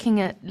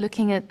looking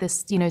at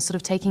this, you know, sort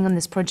of taking on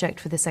this project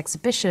for this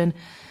exhibition,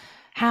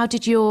 how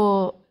did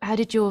your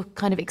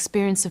kind of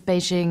experience of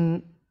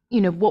Beijing,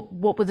 you know,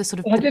 what were the sort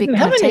of the big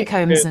kind of take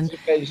homes? And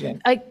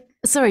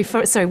sorry,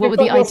 what were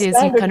the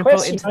ideas you kind of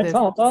brought into this? I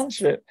can't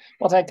answer it.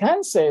 What I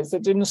can say is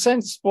that in a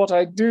sense, what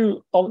I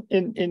do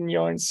in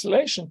your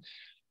installation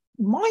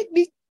might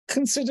be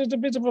considered a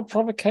bit of a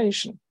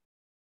provocation.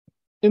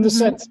 In the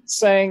sense of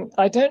saying,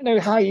 I don't know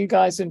how you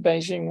guys in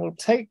Beijing will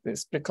take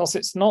this because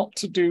it's not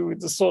to do with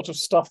the sort of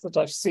stuff that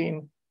I've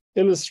seen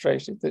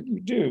illustrated that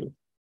you do.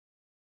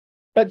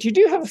 But you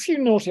do have a few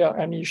naughty,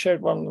 and you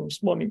showed one of them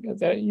this morning,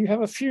 you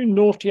have a few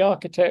naughty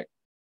architect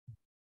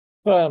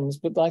firms,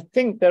 but I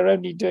think they're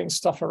only doing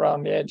stuff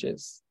around the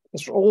edges.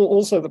 That's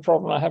also the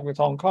problem I have with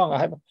Hong Kong. I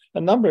have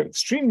a number of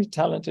extremely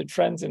talented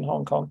friends in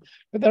Hong Kong,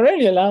 but they're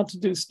only allowed to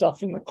do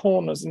stuff in the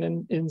corners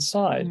and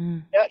inside.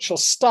 The actual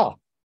stuff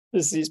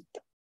is these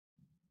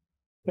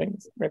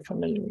things we're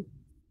familiar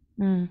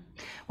with.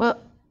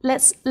 Well,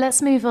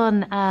 let's move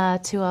on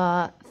to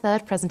our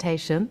third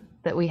presentation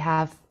that we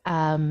have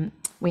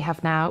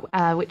now,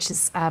 which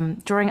is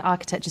Drawing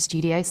Architecture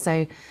Studio.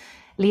 So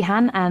Li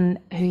Han and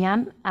Hu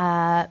Yan,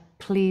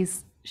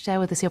 please share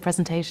with us your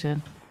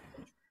presentation.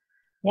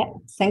 Yeah,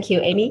 thank you,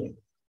 Amy.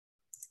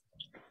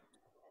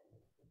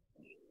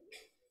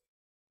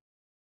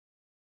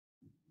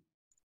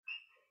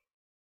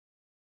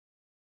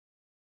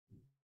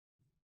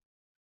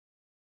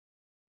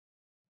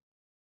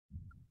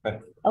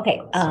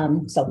 Okay,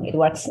 so it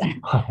works.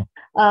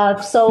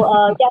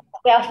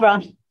 We are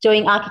from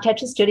Drawing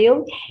Architecture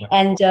Studio,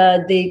 and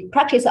the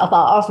practice of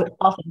our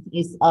office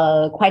is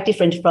quite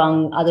different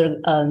from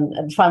other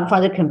from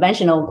the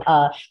conventional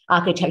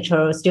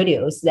architectural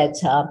studios. That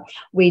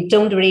we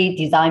don't really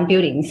design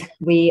buildings.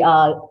 We do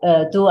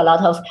a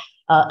lot of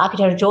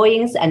architecture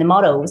drawings and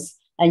models,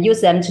 and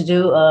use them to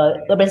do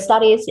urban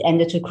studies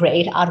and to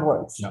create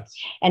artworks. Yes.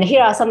 And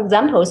here are some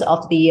examples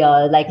of the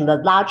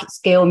the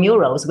large-scale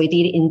murals we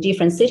did in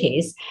different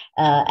cities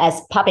as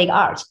public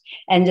art.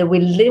 And we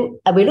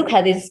look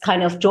at these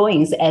kind of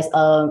drawings as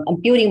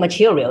building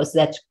materials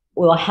that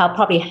will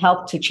probably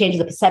help to change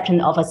the perception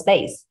of a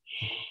space.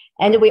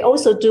 And we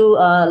also do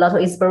a lot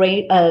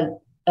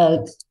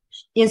of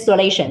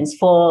installations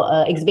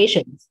for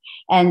exhibitions.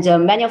 And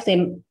many of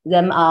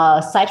them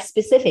are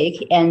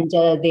site-specific, and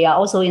they are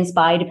also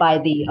inspired by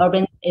the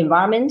urban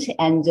environment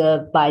and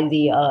by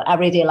the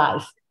everyday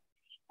life.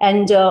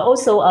 And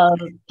also,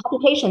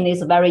 publication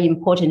is a very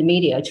important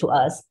media to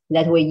us,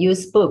 that we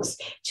use books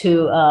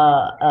to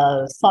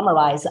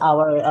summarize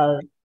our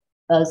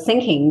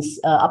thinkings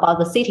about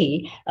the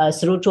city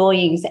through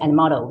drawings and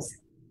models.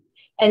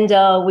 And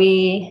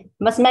we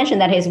must mention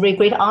that it's a really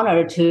great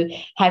honor to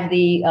have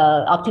the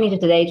opportunity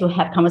today to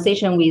have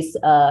conversation with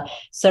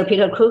Sir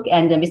Peter Cook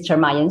and Mr.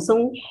 Ma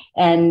Yansong.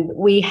 And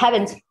we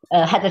haven't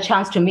had the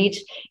chance to meet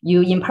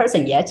you in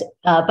person yet,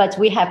 but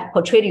we have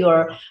portrayed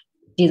your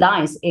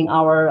designs in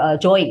our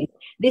drawing.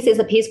 This is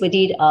a piece we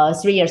did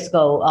 3 years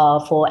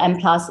ago for M+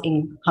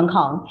 in Hong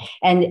Kong,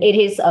 and it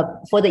is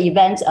for the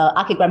event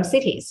Archigram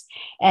Cities.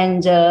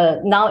 And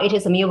now it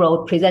is a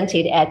mural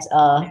presented at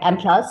M+.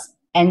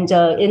 And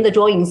in the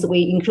drawings,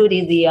 we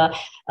included the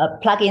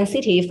plug-in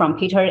city from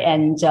Peter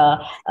and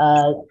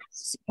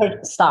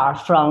Superstar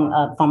from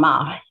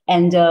Ma.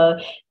 And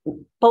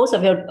both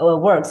of your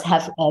works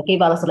have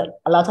given us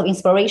a lot of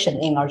inspiration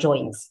in our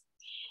drawings.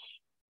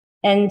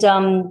 And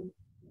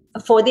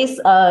for this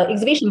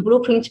exhibition,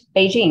 Blueprint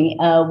Beijing,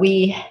 our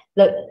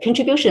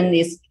contribution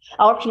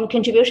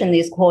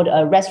is called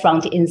a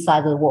restaurant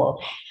inside the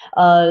wall.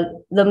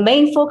 The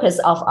main focus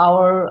of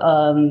our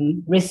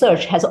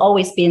research has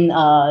always been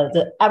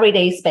the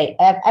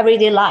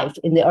everyday life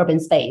in the urban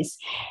space.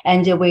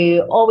 And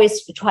we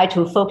always try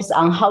to focus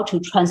on how to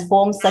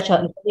transform such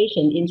an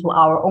installation into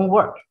our own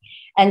work.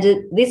 And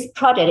this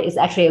project is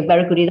actually a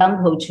very good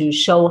example to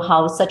show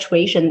how such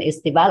creation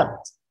is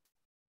developed.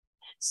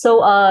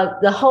 So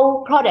the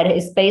whole project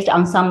is based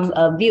on some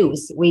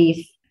views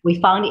we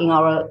found in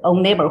our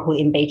own neighborhood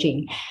in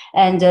Beijing.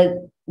 And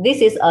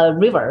this is a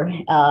river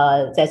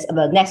that's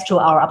next to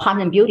our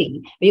apartment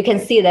building. You can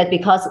see that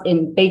because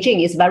in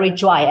Beijing it's very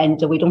dry and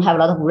we don't have a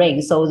lot of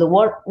rain. So the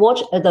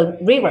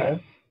river,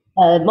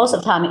 most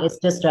of the time it's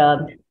just,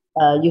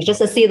 you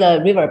just see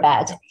the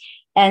riverbed.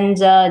 And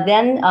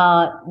then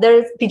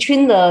there's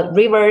between the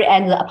river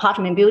and the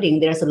apartment building,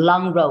 there's a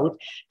long road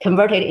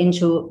converted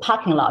into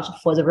parking lot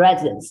for the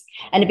residents.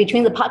 And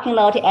between the parking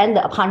lot and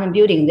the apartment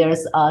building,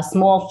 there's a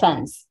small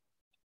fence.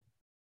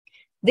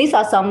 These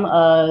are some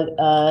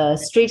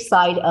street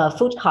side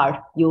food carts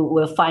you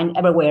will find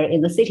everywhere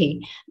in the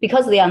city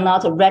because they are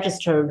not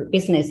registered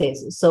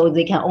businesses. So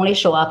they can only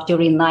show up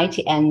during night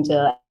and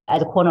at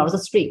the corner of the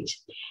street.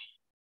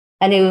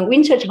 And in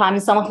winter time,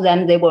 some of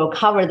them, they will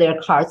cover their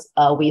carts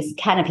with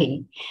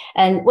canopy.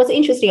 And what's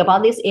interesting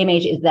about this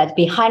image is that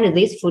behind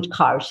this food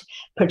cart,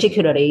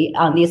 particularly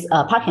on this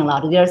parking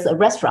lot, there's a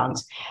restaurant.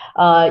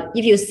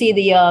 If you see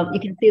you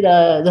can see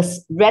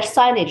the red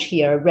signage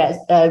here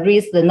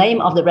reads the name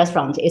of the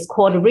restaurant. It's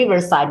called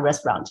Riverside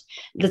Restaurant.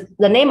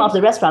 The name of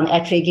the restaurant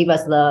actually gives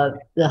us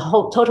the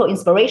whole total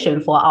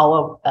inspiration for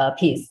our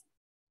piece.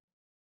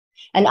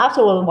 And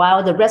after a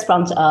while, the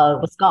restaurant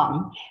was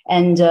gone,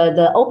 and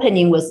the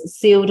opening was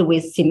sealed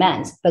with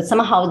cement. But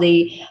somehow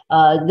they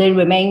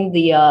remain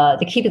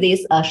they keep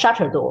this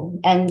shutter door.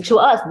 And to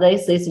us,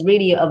 this is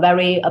really a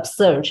very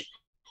absurd,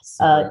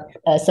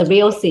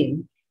 surreal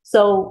scene.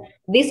 So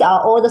these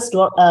are all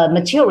the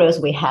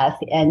materials we have,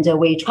 and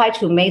we try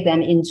to make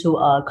them into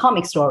a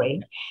comic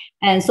story.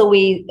 And so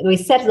we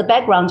set the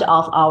background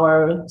of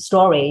our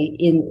story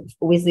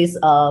with this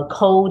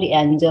cold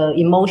and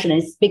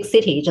emotionless big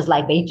city, just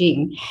like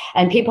Beijing.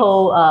 And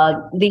people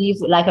live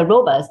like a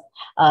robot.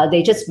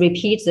 They just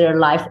repeat their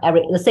life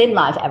the same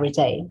life every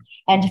day.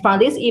 And from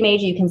this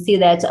image, you can see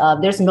that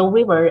there's no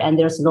river and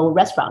there's no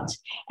restaurant.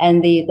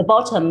 And the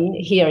bottom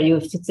here, you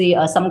see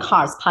some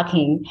cars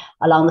parking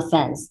along the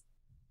fence.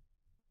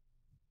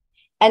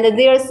 And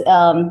there's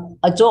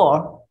a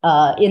door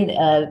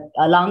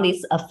along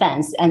this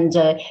fence, and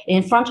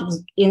in front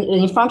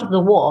of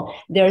the wall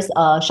there's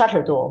a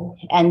shutter door,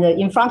 and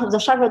in front of the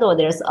shutter door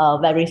there's a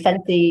very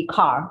fancy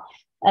car.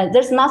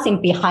 There's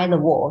nothing behind the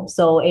wall,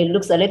 so it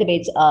looks a little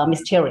bit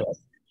mysterious.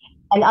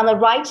 And on the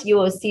right, you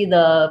will see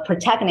the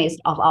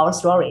protagonist of our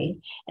story,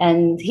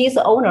 and he's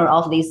the owner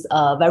of this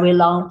very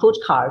long food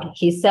cart.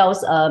 He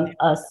sells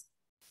a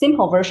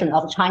simple version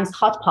of Chinese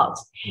hot pot.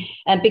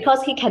 And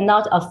because he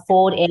cannot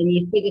afford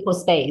any physical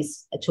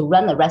space to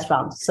run a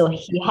restaurant, so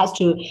he has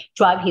to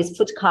drive his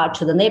food cart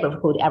to the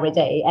neighborhood every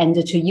day and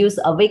to use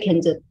a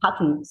vacant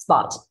parking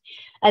spot.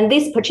 And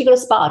this particular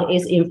spot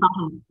is in front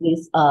of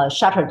this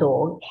shutter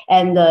door.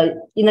 And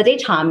in the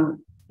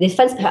daytime, the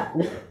fence car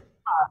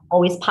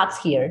always parks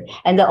here.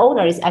 And the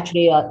owner is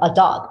actually a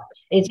dog.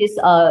 It is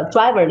a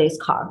driverless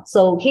car.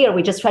 So here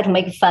we just try to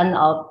make fun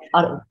of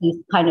this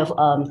kind of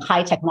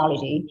high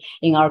technology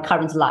in our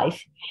current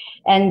life.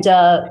 And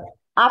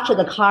after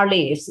the car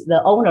leaves,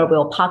 the owner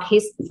will park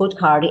his food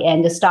cart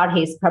and start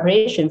his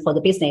preparation for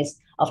the business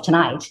of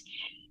tonight.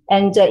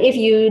 And if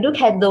you look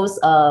at those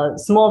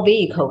small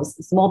vehicles,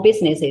 small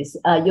businesses,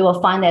 you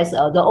will find that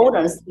the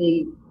owners,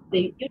 they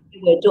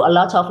usually will do a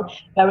lot of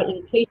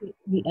very creative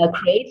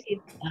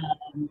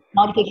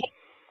modifications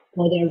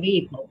for their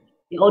vehicle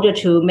in order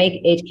to make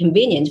it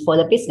convenient for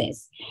the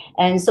business.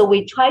 And so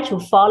we try to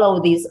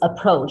follow this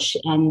approach,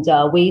 and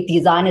we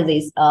designed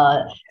this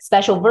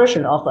special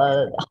version of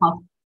a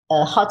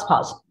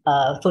hotpot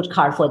food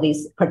cart for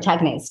this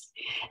protagonist.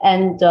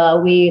 And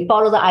we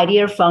follow the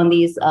idea from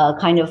this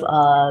kind of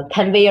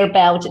conveyor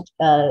belt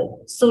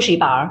sushi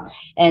bar,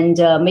 and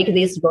make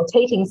this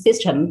rotating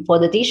system for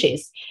the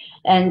dishes.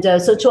 And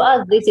so to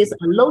us, this is a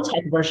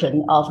low-tech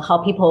version of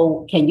how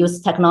people can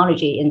use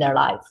technology in their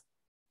life.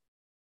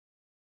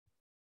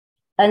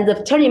 And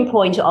the turning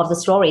point of the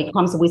story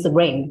comes with the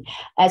rain.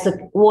 As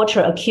the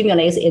water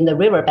accumulates in the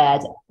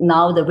riverbed,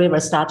 now the river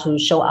starts to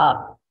show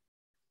up.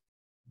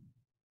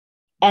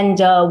 And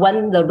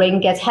when the rain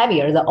gets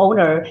heavier, the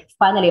owner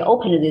finally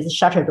opened this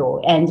shutter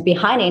door. And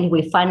behind it,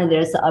 we find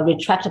there's a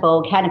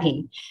retractable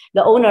canopy.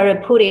 The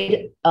owner put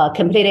it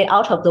completely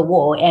out of the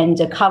wall and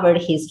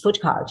covered his food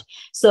cart.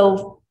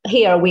 So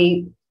here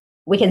we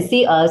can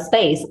see a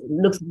space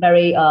looks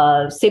very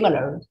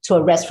similar to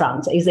a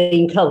restaurant. It's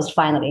enclosed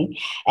finally.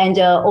 And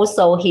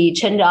also he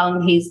turned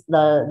on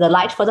the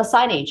light for the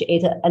signage.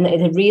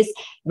 It reads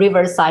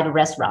Riverside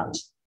Restaurant.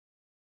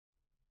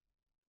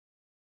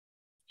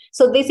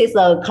 So this is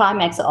the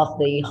climax of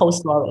the whole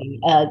story.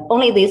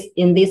 Only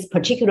in this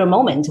particular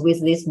moment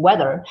with this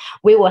weather,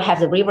 we will have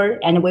the river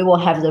and we will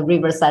have the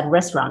Riverside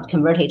Restaurant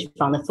converted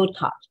from the food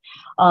cart.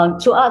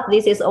 To us,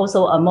 this is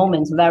also a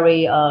moment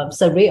very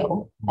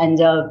surreal and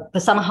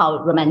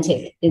somehow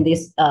romantic in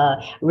this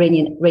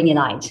rainy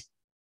night.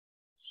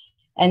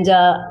 And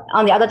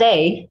on the other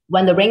day,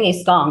 when the rain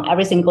is gone,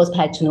 everything goes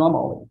back to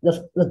normal.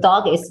 The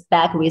dog is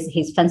back with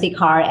his fancy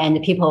car and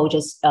people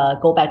just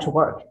go back to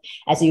work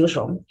as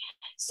usual.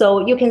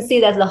 So you can see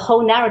that the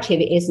whole narrative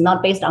is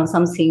not based on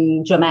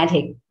something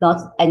dramatic,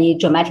 not any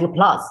dramatic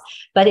plots,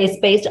 but it's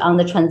based on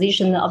the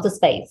transition of the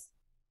space.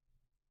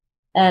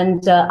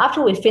 And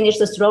after we finished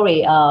the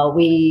story,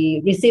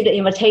 we received an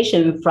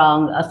invitation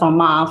from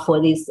Ma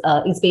for this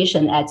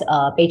exhibition at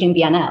Beijing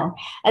Biennale.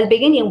 At the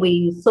beginning,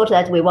 we thought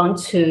that we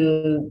want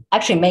to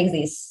actually make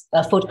this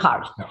food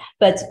cart,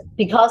 but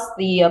because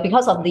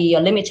of the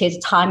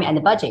limited time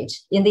and budget,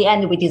 in the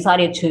end we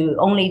decided to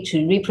only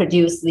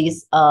reproduce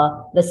this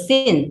the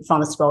scene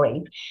from the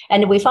story.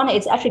 And we found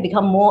it's actually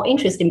become more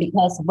interesting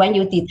because when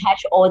you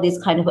detach all these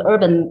kind of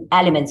urban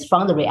elements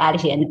from the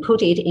reality and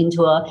put it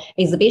into an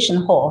exhibition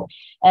hall,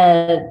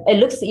 it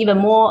looks even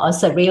more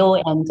surreal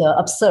and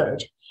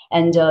absurd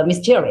and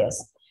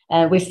mysterious.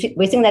 And we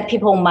think that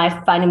people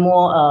might find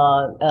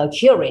more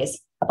curious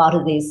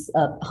about this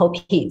whole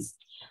piece.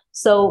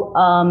 So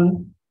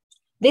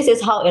this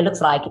is how it looks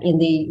like in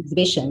the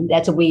exhibition,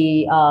 that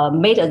we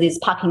made these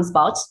parking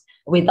spots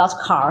without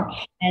car,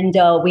 and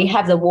we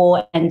have the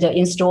wall and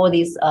install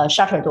this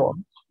shutter door.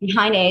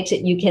 Behind it,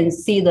 you can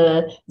see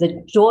the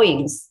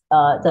drawings,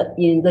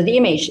 the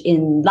image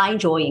in line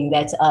drawing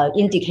that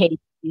indicate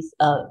this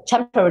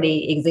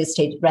temporarily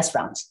existed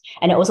restaurant,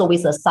 and also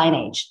with a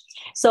signage.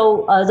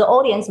 So the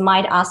audience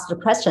might ask the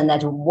question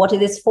that what is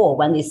this for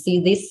when they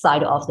see this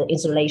side of the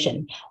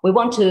installation? We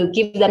want to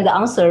give them the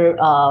answer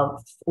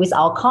with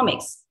our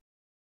comics.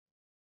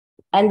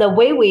 And the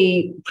way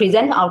we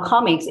present our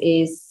comics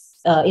is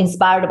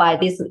inspired by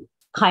this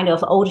kind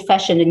of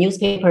old-fashioned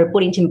newspaper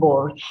bulletin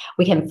board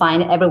we can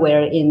find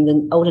everywhere in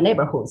the old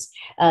neighborhoods.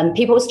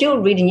 People still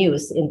read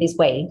news in this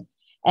way.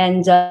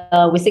 And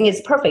we think it's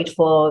perfect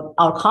for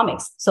our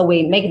comics. So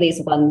we make this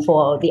one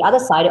for the other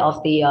side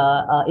of the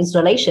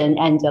installation,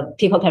 and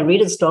people can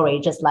read the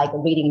story just like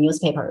reading a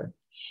newspaper.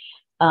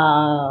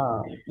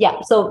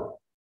 Yeah, so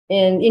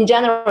in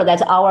general,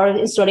 that our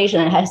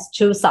installation has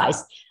two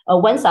sides.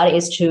 One side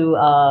is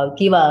to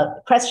give a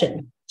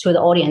question to the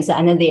audience,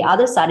 and then the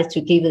other side is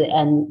to give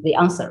the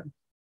answer.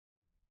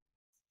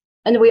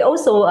 And we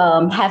also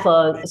have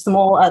a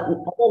small,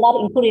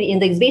 not included in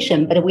the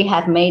exhibition, but we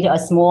have made a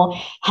small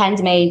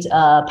handmade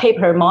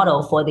paper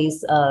model for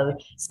this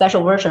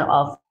special version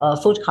of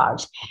food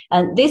cart.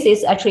 And this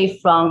is actually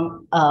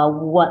from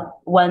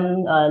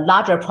one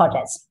larger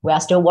project we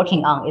are still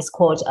working on. It's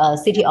called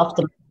City of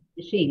the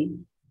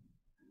Machine.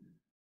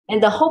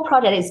 And the whole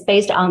project is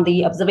based on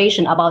the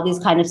observation about these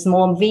kind of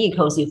small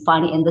vehicles you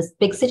find in the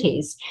big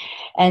cities.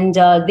 And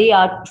they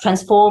are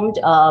transformed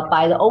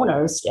by the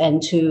owners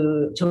and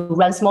to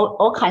run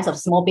all kinds of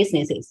small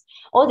businesses.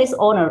 All these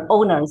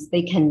owners,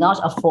 they cannot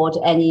afford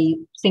any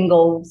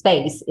single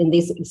space in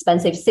this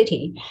expensive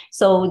city.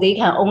 So they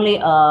can only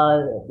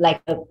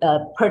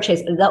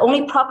purchase, the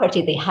only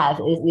property they have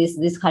is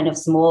this kind of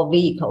small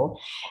vehicle.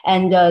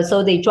 And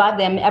so they drive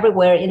them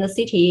everywhere in the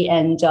city,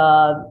 and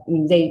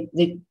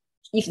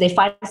if they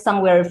find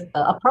somewhere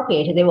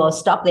appropriate, they will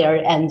stop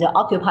there and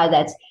occupy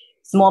that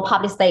small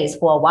public space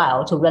for a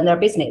while to run their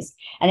business.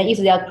 And if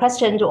they are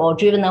questioned or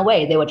driven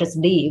away, they will just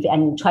leave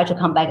and try to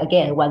come back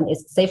again when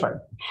it's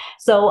safer.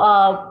 So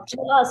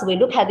to us, we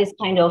look at this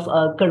kind of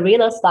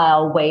guerrilla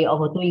style way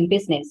of doing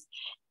business,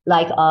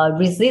 like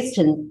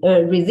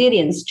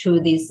resilience to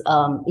this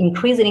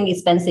increasingly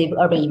expensive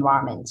urban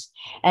environment.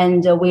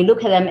 And we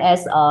look at them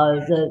as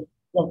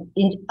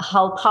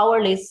how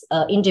powerless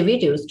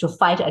individuals to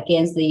fight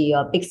against the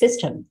big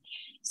system.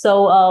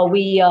 So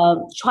we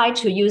try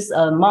to use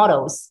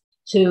models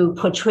to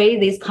portray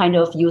this kind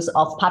of use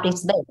of public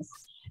space,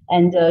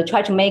 and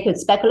try to make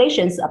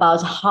speculations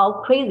about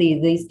how crazy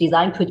this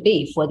design could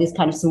be for this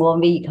kind of small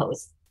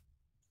vehicles.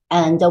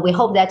 And we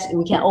hope that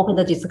we can open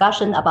the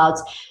discussion about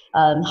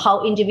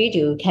how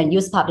individual can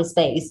use public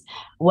space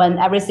when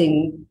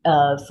everything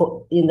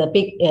in the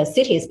big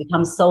cities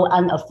becomes so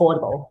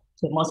unaffordable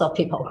to most of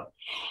people.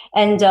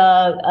 And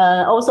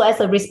also as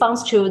a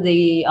response to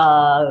the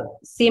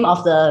theme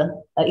of the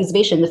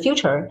exhibition, The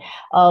Future,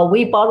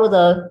 we borrowed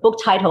the book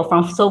title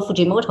from So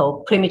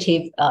Fujimoto,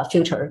 Primitive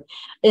Future.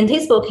 In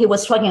his book, he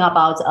was talking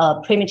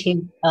about primitive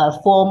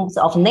forms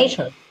of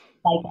nature,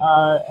 like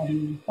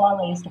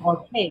forest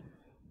or cave,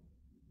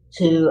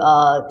 to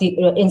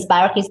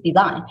inspire his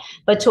design.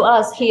 But to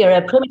us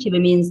here, primitive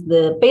means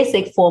the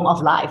basic form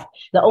of life,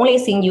 the only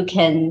thing you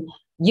can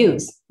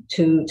use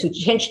to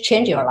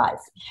change your life.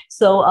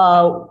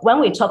 So when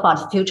we talk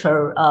about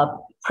future,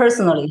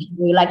 personally,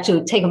 we like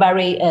to take a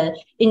very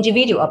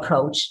individual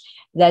approach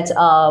that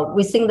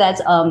we think that,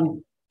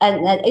 and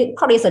it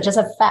probably is just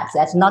a fact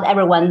that not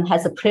everyone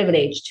has the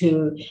privilege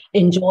to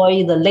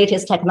enjoy the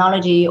latest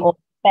technology or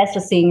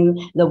best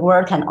thing the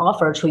world can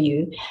offer to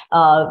you.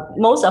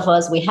 Most of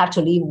us, we have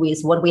to live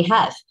with what we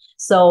have.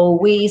 So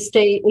we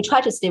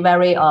try to stay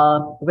very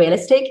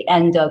realistic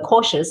and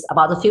cautious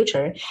about the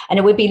future.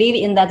 And we believe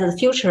in that the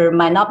future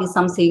might not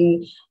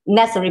be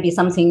necessarily be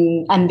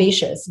something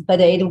ambitious,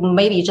 but it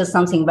may be just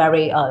something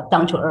very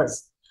down to earth.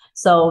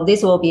 So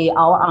this will be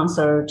our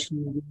answer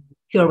to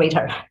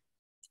curator.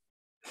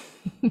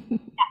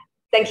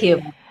 Thank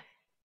you.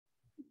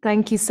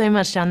 Thank you so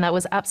much, Jan. That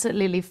was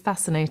absolutely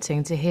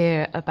fascinating to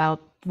hear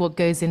about what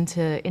goes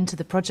into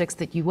the projects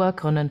that you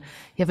work on, and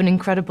you have an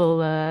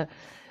incredible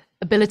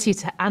ability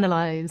to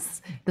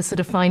analyze the sort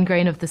of fine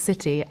grain of the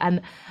city.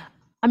 And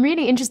I'm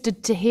really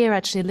interested to hear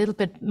actually a little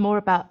bit more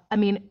about, I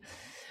mean,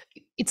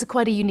 it's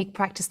quite a unique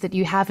practice that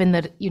you have in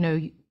that, you know,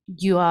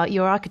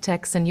 you're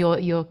architects and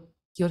you're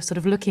sort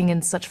of looking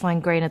in such fine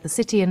grain at the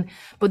city,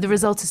 but the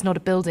result is not a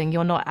building.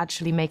 You're not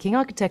actually making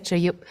architecture.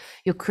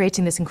 You're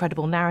creating this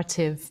incredible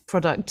narrative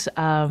product,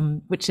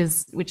 which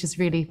is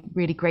really,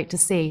 really great to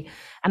see.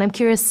 And I'm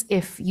curious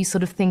if you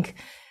sort of think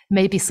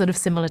maybe sort of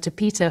similar to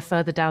Peter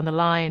further down the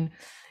line,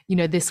 you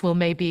know, this will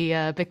maybe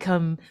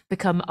become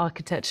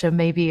architecture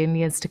maybe in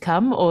years to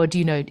come, or do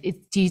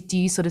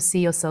you sort of see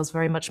yourselves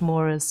very much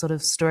more as sort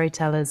of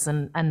storytellers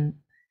and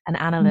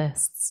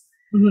analysts?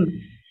 Mm-hmm.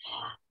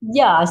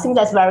 Yeah, I think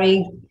that's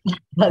very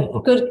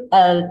good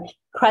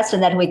question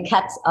that we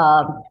kept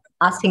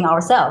asking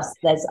ourselves.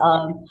 That's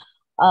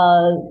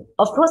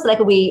of course, like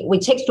we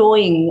take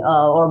drawing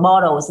or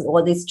models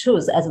or these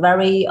tools as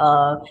very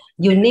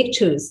unique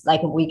tools,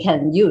 like we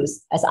can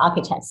use as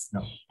architects.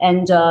 No.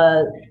 And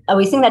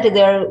we think that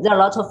there are a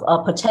lot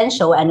of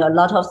potential and a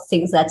lot of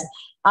things that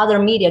other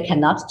media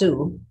cannot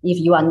do if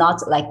you are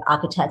not like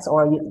architects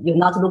or you're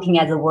not looking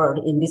at the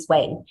world in this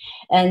way.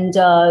 And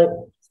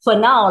for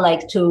now,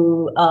 like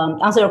to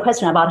answer your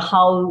question about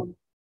how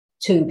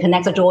to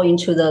connect the drawing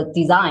to the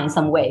design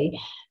some way,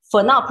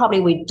 for now,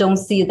 probably we don't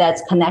see that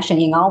connection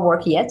in our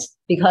work yet,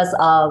 because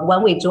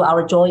when we do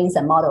our drawings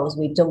and models,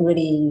 we don't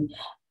really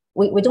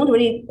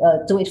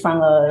do it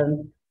from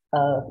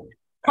a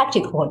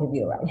practical point of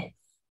view, right?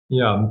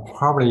 Yeah,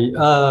 probably.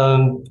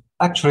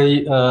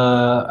 Actually,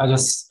 I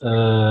just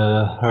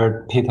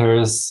heard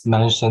Peter's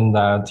mention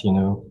that, you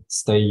know,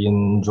 stay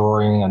in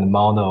drawing and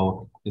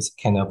model is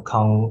kind of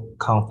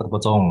comfortable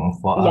zone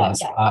for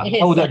us. I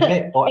would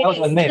admit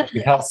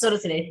because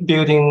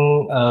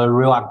building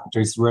real architecture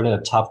is really a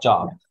tough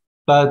job.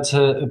 But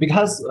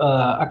because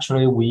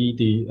actually we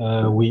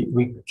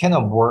kind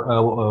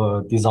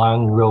of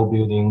design real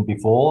building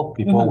before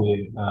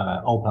we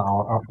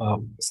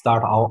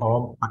start our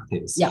own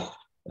practice. Yeah.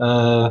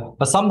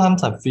 But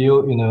sometimes I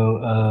feel, you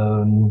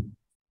know,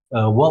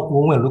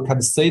 when we look at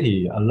the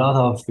city, a lot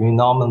of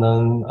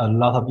phenomenon, a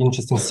lot of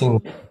interesting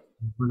things.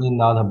 Really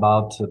not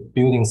about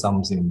building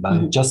something,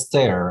 but just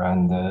there,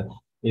 and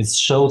it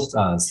shows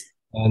us,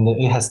 and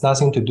it has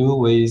nothing to do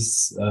with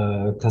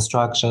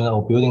construction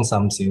or building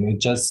something. It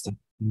just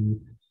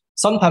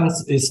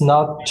sometimes it's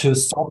not to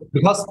solve,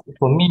 because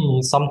for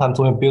me, sometimes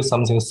when you build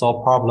something,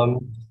 solve problem,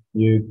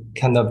 you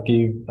kind of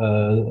give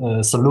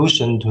a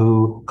solution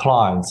to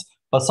clients.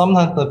 But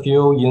sometimes I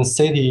feel in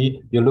city,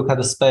 you look at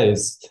the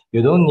space,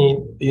 you don't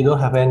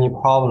have any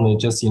problem, you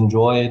just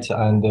enjoy it,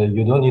 and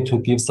you don't need to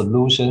give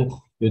solution.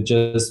 You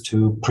just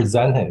to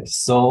present it.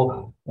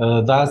 So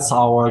that's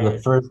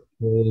the first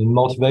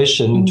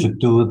motivation to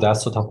do that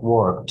sort of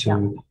work,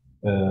 to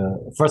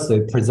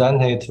firstly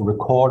present it,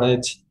 record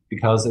it,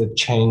 because it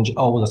changes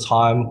all the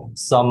time.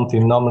 Some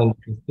phenomenon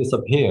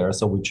disappear,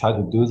 so we try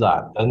to do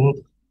that.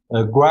 And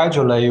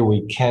gradually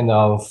we kind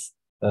of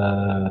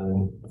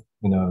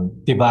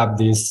develop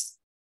this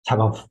type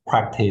of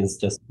practice,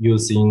 just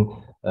using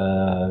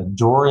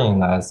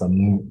drawing as the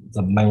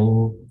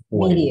main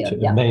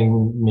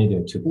main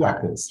media to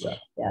practice.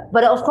 Yeah,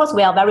 but of course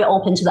we are very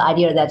open to the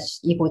idea that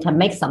if we can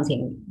make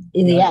something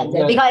in the end,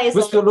 because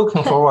we're still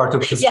looking forward to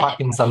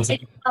constructing something.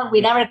 We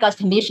never got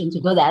permission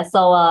to do that,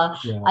 so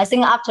I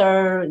think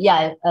after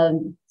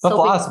but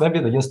for us,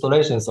 maybe the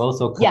installations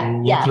also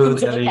can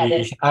include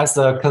as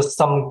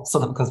some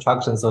sort of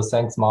construction. So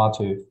thanks, Ma,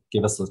 to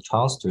give us a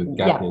chance to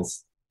get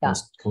this.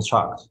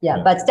 construct.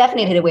 Yeah, but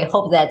definitely we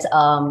hope that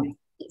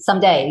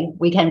someday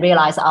we can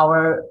realize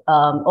our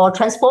or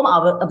transform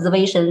our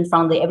observation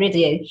from the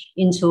everyday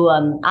into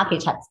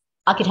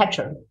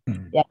architecture.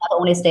 Yeah, not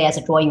only stay as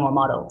a drawing or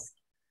models.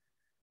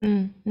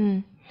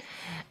 And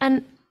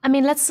I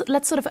mean, let's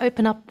sort of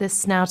open up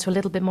this now to a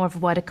little bit more of a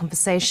wider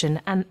conversation.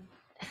 And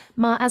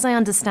Ma, as I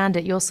understand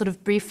it, your sort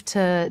of brief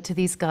to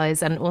these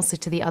guys and also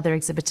to the other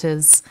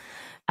exhibitors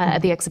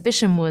at the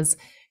exhibition was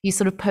you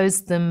sort of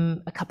posed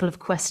them a couple of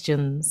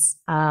questions.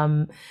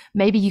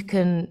 Maybe you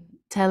can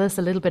tell us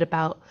a little bit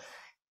about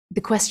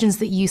the questions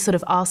that you sort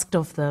of asked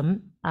of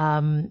them,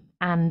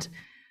 and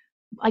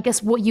I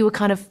guess what you were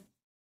kind of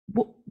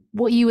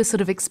what you were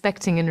sort of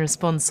expecting in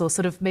response, or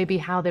sort of maybe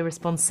how their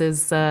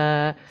responses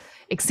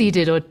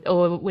exceeded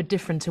or were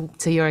different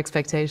to your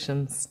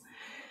expectations.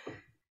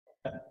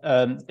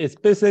 It's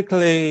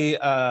basically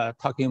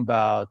talking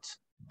about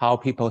how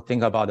people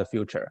think about the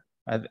future.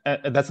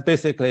 That's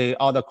basically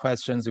all the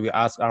questions we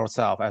ask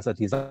ourselves as a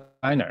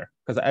designer,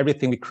 because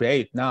everything we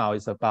create now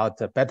is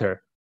about a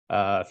better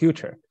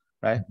future,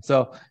 right?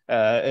 So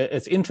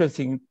it's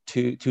interesting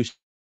to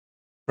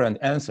different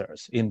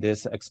answers in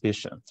this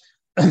exhibition.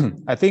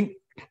 I think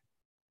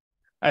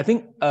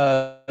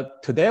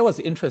today was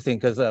interesting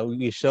because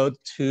we showed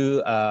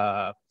two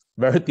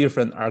very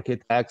different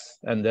architects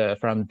and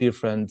from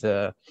different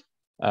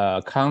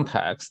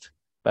contexts,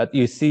 but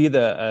you see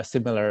the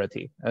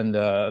similarity, and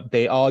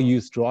they all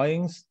use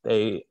drawings.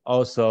 They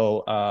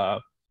also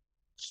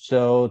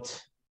showed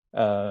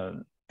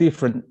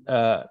different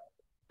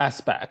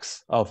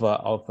aspects of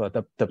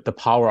the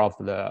power of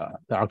the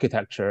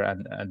architecture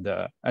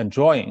and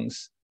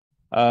drawings.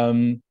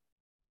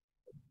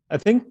 I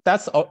think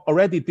that's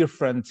already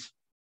different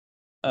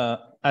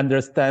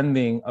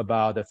understanding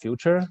about the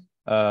future,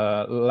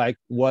 like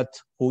what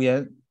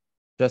Huyan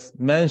just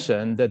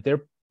mentioned, that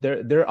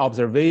their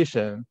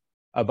observation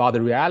about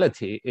the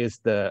reality is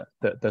the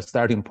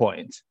starting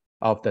point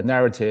of the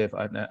narrative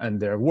and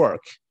their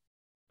work.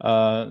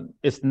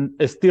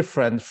 It's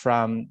different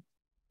from,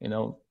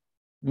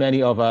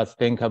 many of us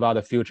think about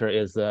the future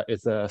is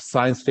a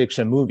science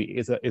fiction movie.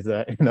 It's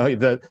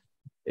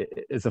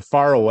a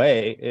far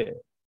away.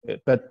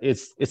 But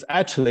it's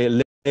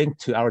actually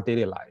linked to our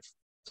daily life.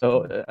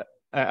 So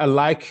I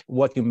like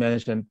what you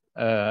mentioned,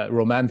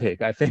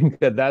 romantic. I think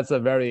that's a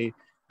very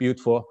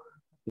beautiful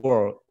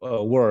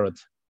word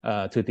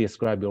to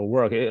describe your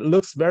work. It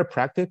looks very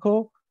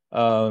practical.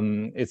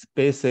 It's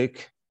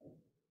basic.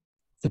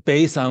 It's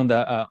based on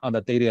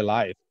the daily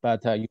life,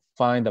 but you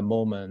find the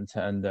moment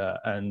and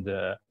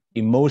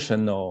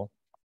emotional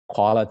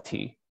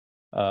quality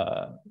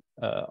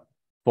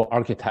for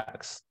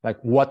architects, like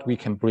what we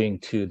can bring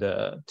to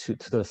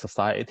the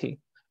society,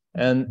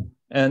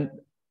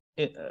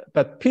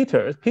 but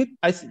Peter,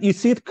 you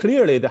see it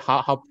clearly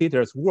how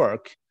Peter's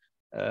work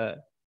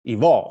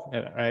evolved.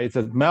 Right? It's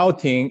a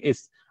melting.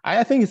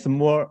 I think it's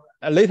more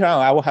later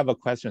on. I will have a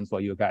question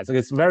for you guys.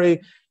 It's very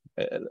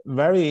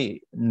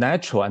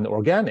natural and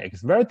organic.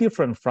 It's very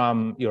different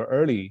from your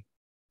early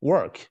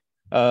work,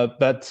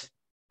 but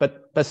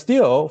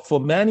still, for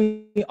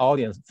many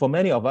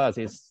of us,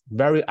 it's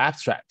very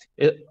abstract.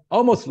 It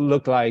almost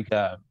looked like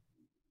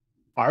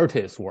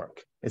artist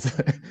work.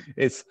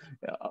 It's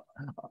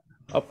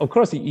of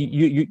course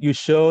you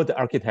show the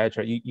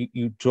architecture,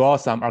 you draw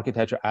some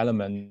architecture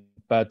element,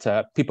 but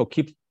people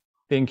keep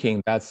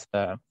thinking that's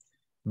a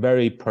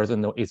very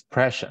personal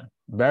expression,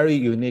 very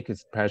unique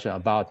expression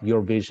about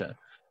your vision.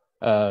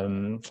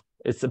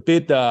 It's a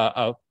bit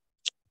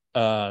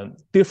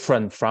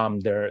different from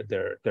their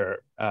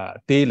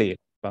daily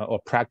or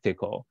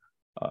practical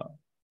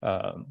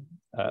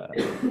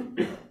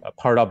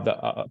part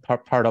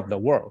of the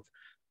world.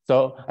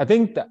 So I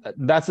think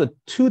that's the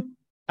two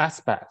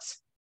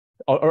aspects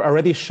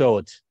already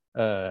showed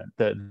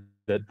the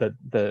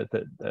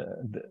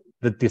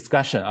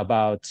discussion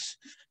about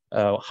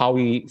how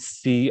we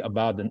see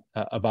about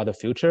the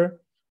future.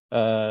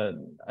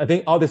 I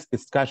think all this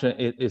discussion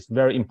is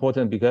very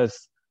important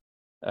because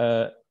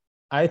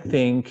I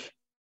think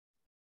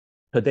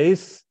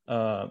today's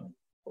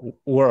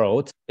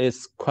world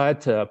is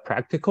quite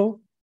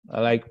practical.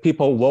 Like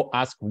people will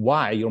ask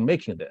why you're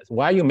making this,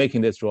 why are you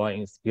making these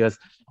drawings? Because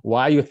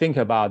why you think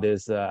about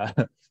these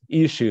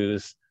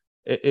issues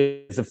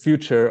is a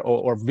future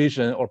or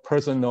vision or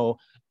personal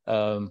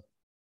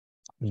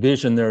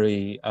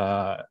visionary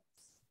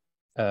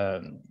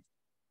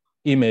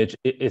image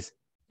is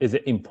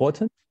it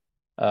important?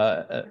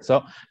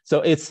 So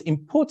it's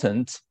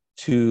important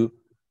to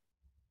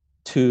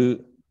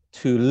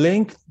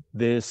link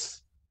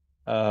these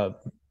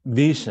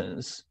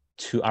visions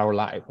to our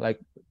life, like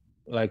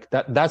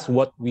that's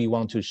what we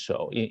want to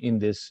show in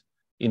this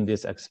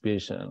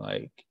exhibition,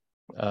 like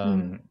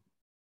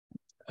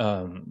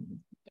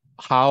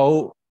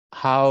how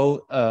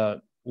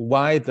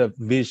why the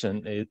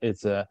vision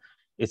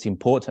is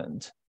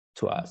important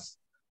to us.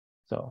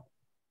 So.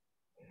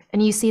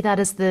 And you see that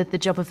as the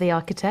job of the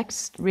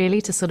architect,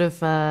 really, to sort of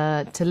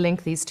to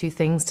link these two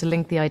things, to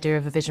link the idea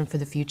of a vision for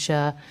the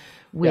future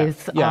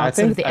with sort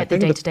of the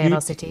day-to-day of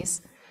our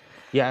cities.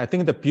 Yeah, I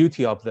think the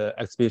beauty of the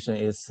exhibition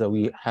is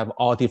we have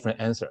all different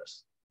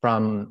answers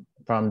from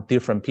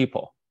different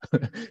people.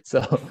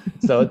 so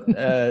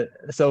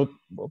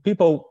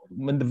people,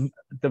 when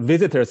the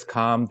visitors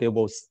come, they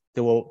will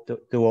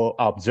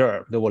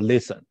observe, they will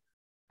listen,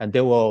 and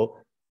they will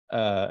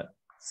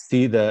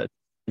see the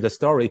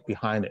story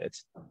behind it.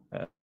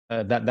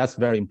 That's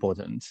very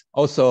important.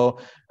 Also,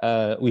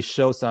 we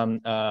show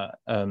some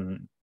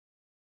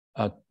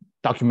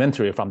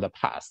documentary from the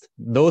past.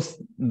 Those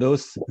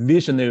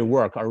visionary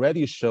work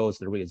already shows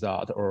the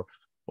result or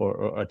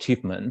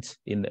achievement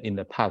in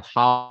the past.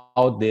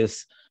 How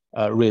this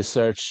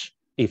research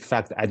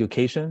affect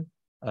education,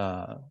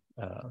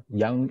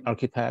 young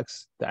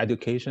architects, the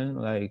education,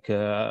 like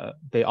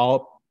they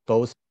all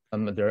both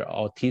they're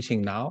all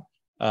teaching now.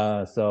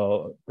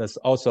 So that's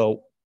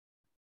also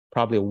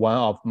probably one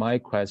of my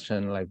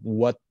question, like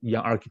what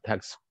young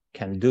architects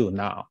can do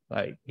now.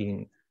 Like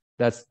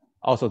that's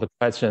also the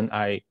question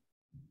I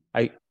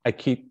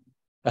keep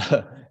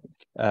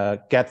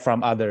get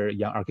from other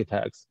young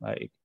architects.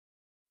 Like,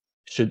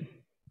 should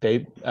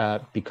they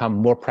become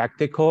more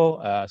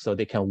practical so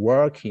they can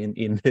work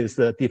in this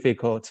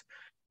difficult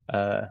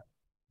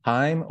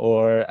time,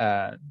 or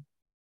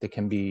they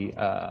can be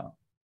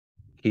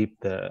keep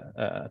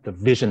the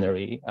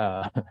visionary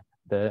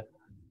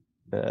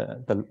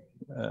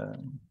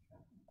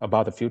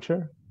about the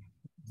future?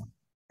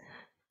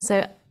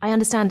 So I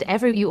understand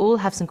you all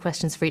have some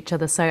questions for each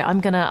other. So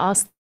I'm going to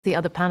ask the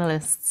other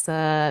panelists,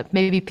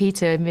 maybe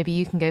Peter, maybe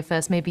you can go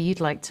first. Maybe you'd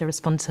like to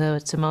respond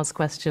to Ma's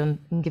question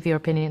and give your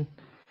opinion.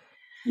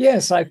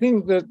 Yes, I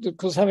think that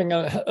because having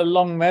a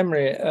long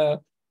memory, I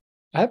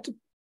have to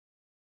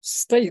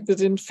state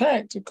that in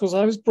fact, because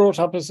I was brought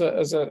up as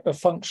a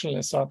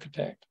functionalist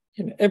architect,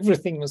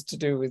 everything was to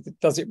do with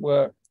does it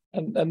work,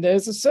 and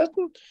there's a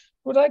certain,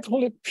 what I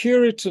call it,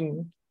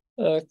 Puritan,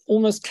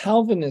 almost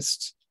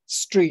Calvinist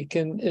streak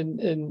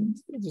in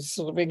the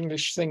sort of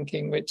English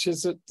thinking, which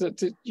is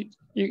that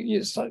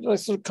you sort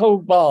of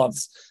cold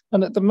baths,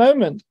 and at the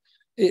moment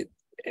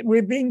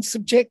we're being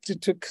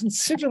subjected to a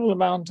considerable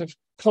amount of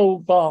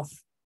cold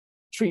bath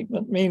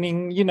treatment,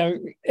 meaning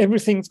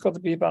everything's got to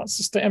be about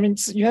sustain. I mean,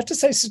 you have to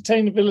say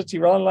sustainability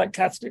rather like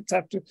Catholics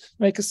have to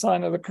make a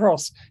sign of the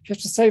cross. You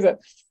have to say that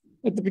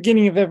at the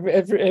beginning of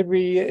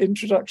every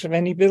introduction of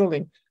any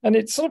building, and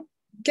it sort of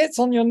gets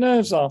on your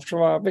nerves after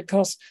a while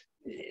because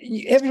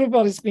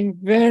everybody's being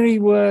very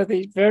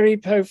worthy, very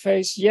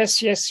po-faced.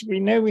 Yes, we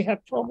know we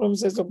have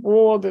problems. There's a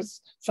war, there's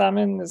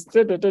famine, there's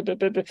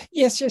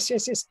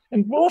yes.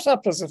 And brought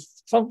up as a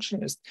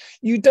functionalist,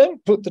 you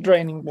don't put the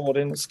draining board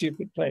in a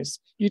stupid place.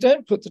 You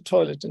don't put the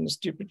toilet in a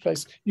stupid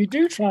place. You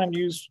do try and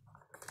use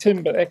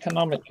timber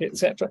economically,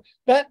 etc.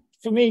 That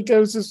for me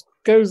goes as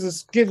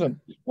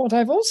given. What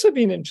I've also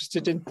been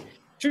interested in,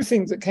 two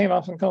things that came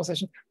up in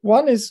conversation.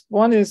 One is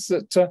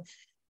that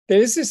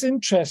there is this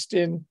interest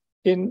in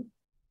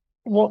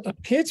what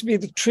appear to be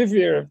the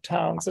trivia of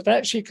towns that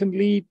actually can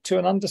lead to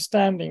an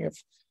understanding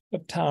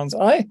of towns.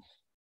 I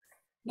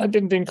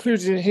didn't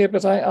include it here,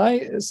 but I,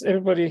 as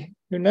everybody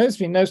who knows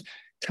me knows,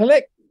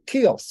 collect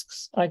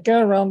kiosks. I go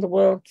around the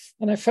world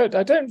and I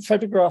don't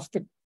photograph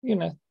the,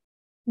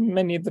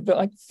 many of the,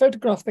 I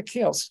photograph the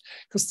kiosks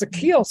because the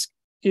kiosk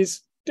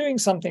is doing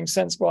something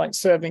sensible like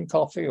serving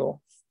coffee or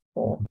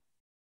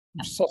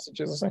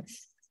sausages or something.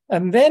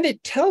 And then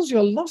it tells you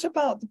a lot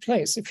about the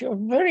place. If you're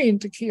very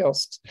into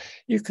kiosks,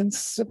 you can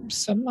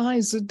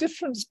surmise the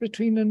difference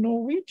between a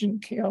Norwegian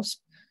kiosk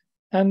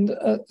and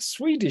a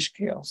Swedish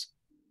kiosk,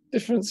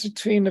 difference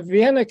between a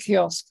Vienna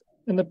kiosk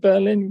and a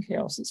Berlin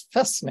kiosk. It's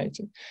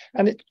fascinating.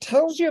 And it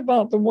tells you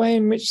about the way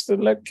in which the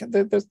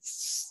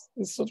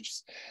sort of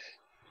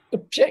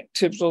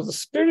objectives or the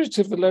spirit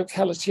of the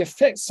locality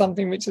affects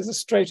something which is a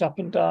straight up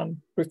and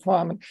down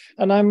requirement.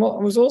 And I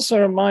was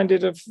also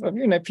reminded of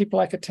people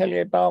like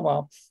Atelier Bow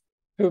Wow,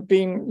 who have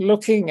been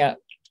looking at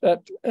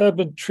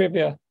urban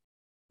trivia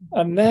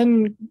and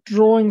then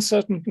drawing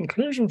certain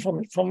conclusions from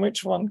it, from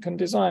which one can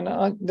design.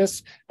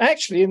 There's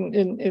actually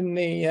in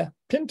the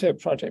Pinto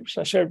project, which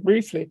I showed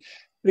briefly,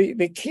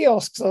 the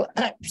kiosks are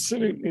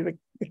absolutely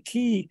the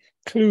key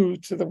clue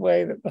to the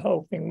way that the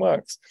whole thing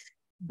works.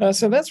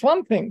 So that's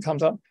one thing that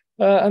comes up.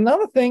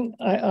 Another thing,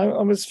 I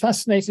was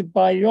fascinated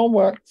by your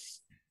work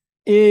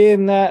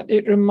in that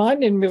it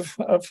reminded me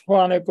of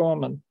Juan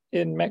O'Gorman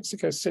in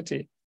Mexico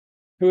City,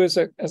 who as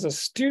a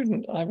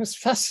student, I was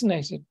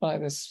fascinated by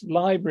this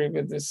library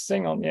with this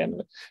thing on the end of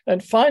it.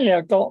 And finally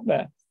I got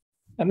there.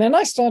 And then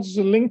I started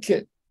to link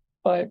it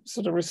by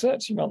sort of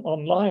researching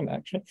online,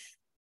 actually,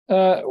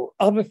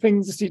 other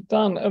things that he'd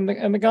done. And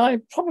the guy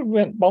probably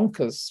went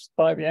bonkers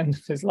by the end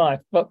of his life.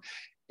 But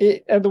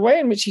the way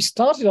in which he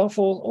started off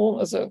all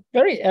as a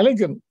very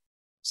elegant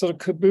sort of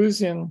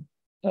Corbusian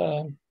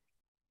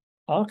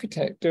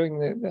architect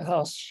doing the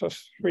house for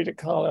Frida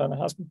Kahlo and her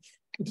husband,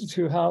 the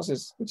two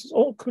houses, which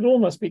could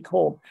almost be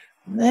called.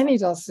 And then he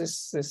does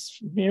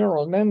this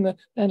mural, and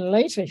then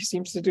later he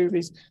seems to do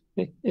these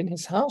in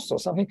his house or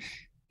something.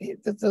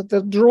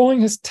 The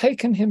drawing has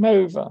taken him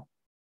over.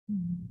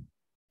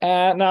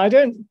 Now I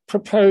don't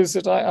propose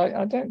that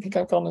I don't think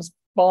I've gone as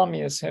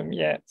balmy as him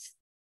yet.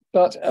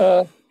 But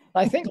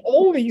I think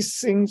all these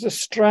things are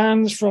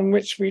strands from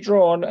which we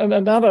draw. And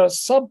another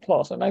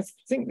subplot, and I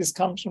think this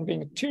comes from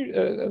being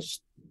a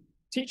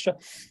teacher,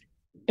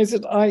 is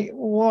that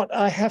what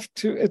I have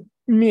to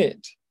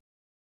admit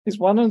is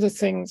one of the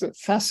things that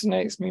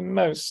fascinates me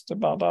most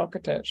about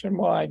architecture and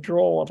why I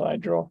draw what I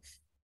draw,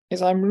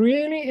 is I'm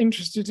really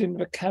interested in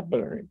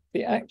vocabulary,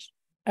 the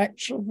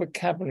actual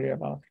vocabulary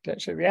of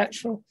architecture, the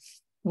actual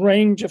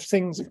range of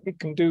things that we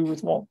can do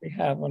with what we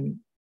have and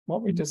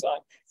what we design.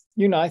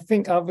 You know, I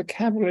think our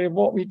vocabulary of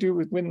what we do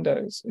with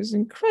windows is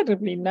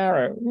incredibly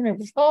narrow. You know,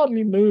 we've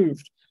hardly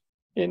moved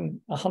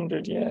in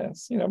 100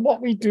 years. You know, what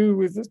we do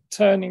with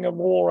turning a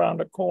wall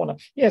around a corner.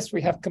 Yes,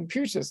 we have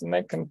computers and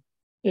they can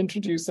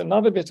introduce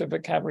another bit of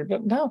vocabulary,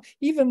 but now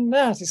even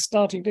that is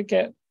starting to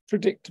get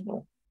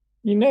predictable.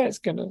 You know, it's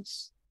going to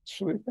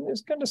swoop, and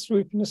it's going to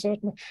swoop in a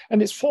certain way,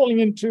 and it's falling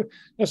into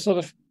a sort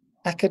of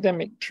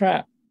academic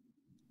trap.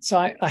 So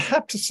I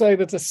have to say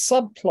that a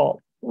subplot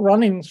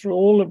running through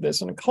all of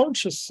this, and a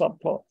conscious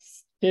subplot,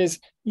 is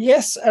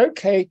yes,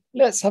 okay,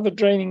 let's have a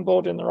draining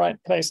board in the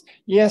right place.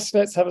 Yes,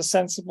 let's have a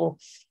sensible,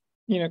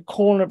 you know,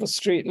 corner of a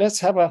street. Let's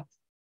have a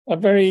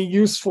very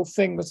useful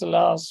thing that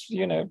allows,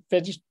 you know,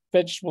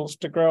 vegetables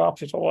to grow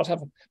up it or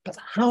whatever. But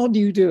how do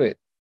you do it?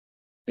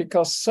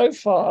 Because so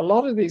far, a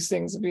lot of these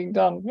things are being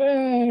done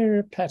very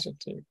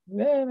repetitive.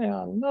 There they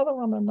are, another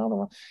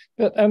one.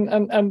 But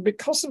and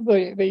because of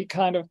the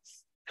kind of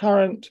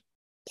current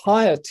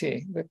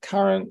piety, the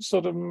current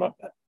sort of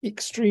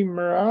extreme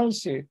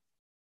morality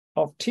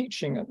of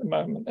teaching at the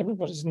moment,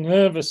 everybody's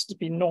nervous to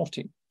be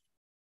naughty.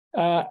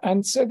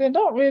 And so they're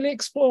not really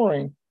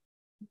exploring.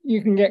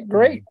 You can get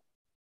great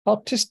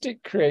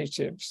artistic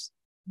creatives,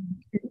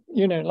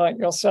 you know, like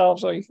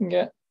yourselves, or you can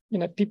get, you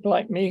know, people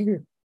like me who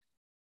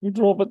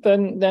draw, but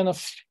then are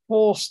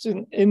forced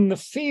in the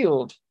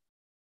field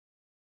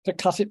to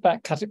cut it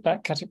back.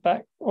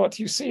 What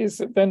you see is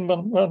that then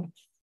one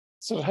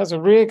sort of has a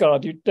rear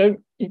guard, you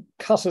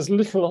cut as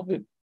little of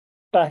it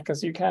back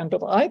as you can.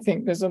 But I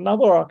think there's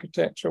another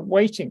architecture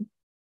waiting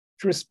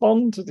to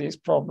respond to these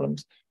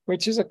problems,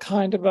 which is a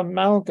kind of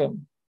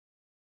amalgam,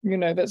 you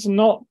know, that's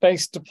not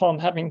based upon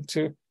having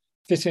to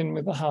fit in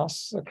with the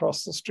house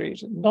across the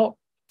street. Not,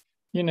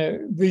 you know,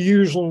 the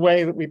usual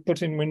way that we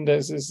put in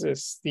windows is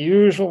this. The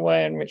usual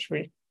way in which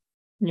we,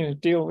 you know,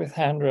 deal with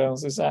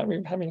handrails is that. We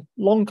were having a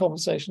long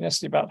conversation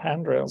yesterday about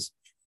handrails.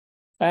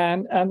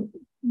 And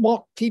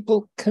what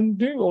people can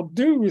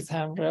do with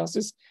handrails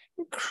is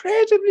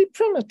incredibly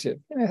primitive.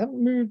 You know,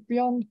 haven't moved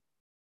beyond,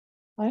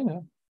 I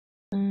know.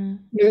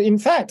 In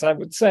fact, I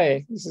would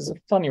say, this is a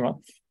funny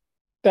one,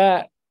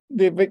 that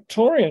the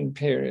Victorian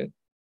period,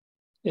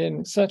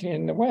 certainly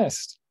in the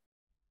West,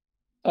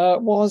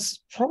 was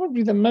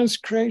probably the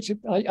most creative.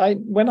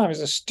 When I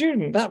was a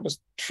student, that was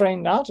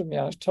trained out of me.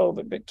 I was told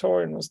that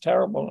Victorian was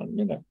terrible, and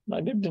you know, I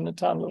lived in a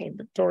town like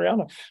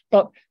Victoriana.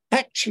 But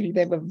actually,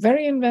 they were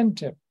very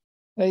inventive.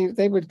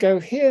 They would go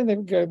here, they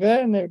would go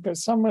there, and they would go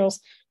somewhere else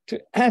to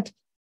add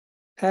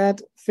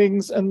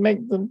things and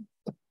make them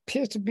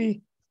appear to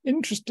be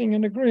interesting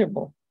and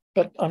agreeable.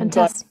 But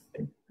fantastic.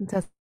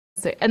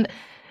 And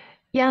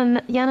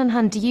Yan and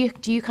Han, do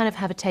you kind of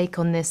have a take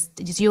on this?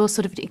 Is your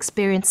sort of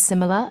experience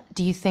similar?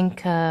 Do you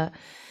think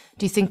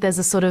there's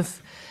a sort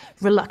of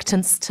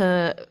reluctance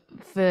for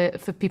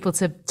people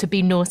to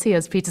be naughty,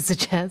 as Peter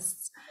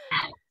suggests?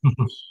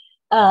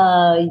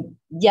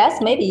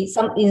 Yes, maybe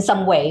in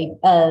some way.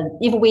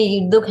 If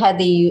we look at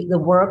the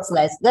works,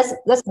 that's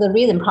the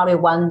reason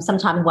probably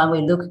sometimes when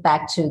we look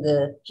back to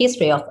the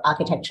history of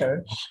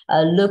architecture,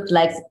 look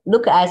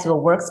at the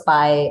works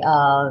by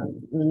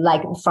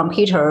like from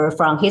Peter,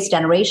 from his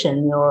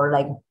generation, or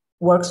like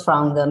works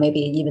from maybe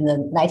even the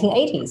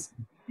 1980s.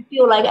 You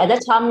feel like at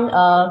that time,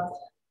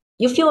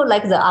 you feel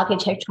like the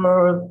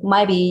architecture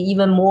might be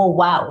even more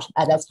wild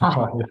at that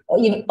time.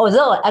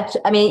 Although,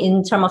 actually, I mean,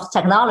 in terms of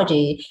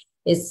technology,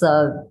 it's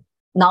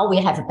now we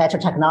have better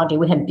technology.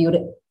 We can build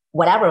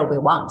whatever we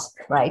want,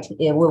 right?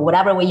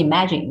 Whatever we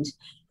imagined.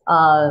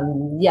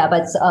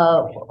 But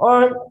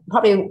or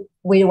probably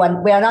we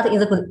are not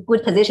in a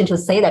good position to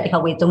say that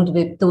because we don't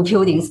do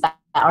buildings by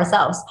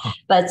ourselves.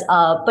 But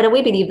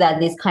we believe that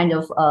this kind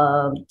of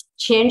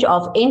change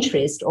of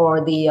interest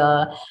or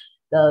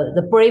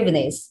the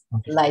braveness,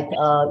 like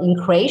in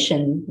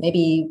creation,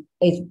 maybe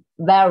it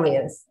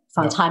varies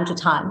from time to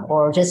time,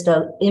 or just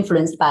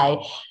influenced by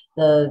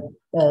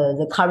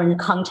the current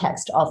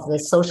context of the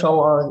social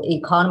or the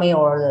economy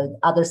or the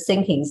other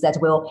thinkings that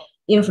will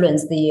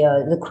influence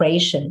the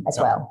creation as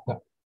well. Yeah.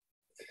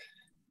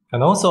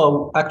 And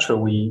also,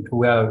 actually,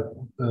 we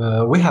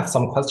have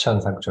some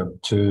questions actually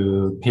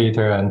to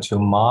Peter and to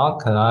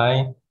Mark. Can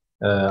I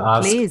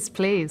ask?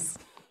 Please.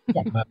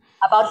 Yeah.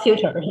 About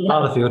future.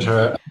 About the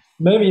future.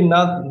 Maybe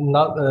not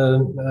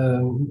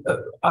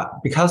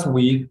because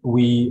we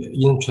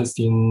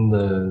interested in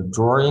the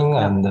drawing,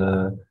 and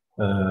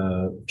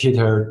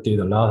Peter did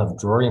a lot of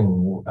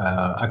drawing.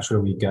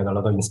 Actually, we get a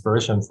lot of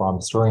inspiration from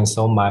drawing.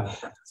 So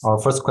our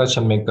first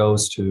question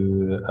goes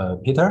to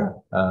Peter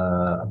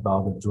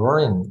about the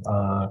drawing.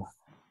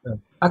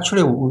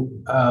 Actually,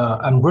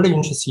 I'm really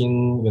interested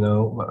in,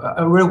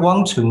 I really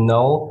want to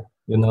know,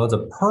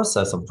 the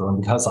process of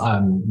drawing because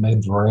I'm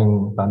made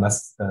drawing by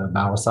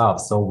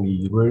ourselves. So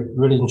we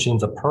really interested in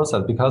the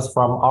process because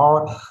from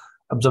our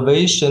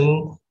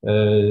observation,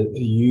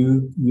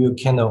 you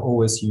cannot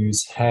always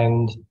use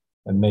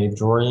hand-made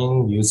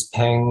drawing, use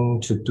pen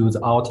to do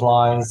the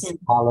outlines,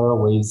 color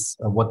with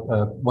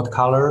what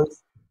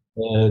colors,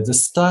 the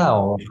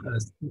style,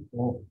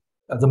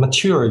 the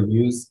material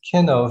used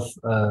kind of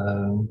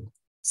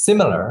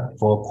similar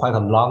for quite a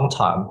long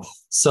time.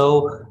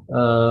 So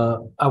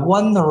I'm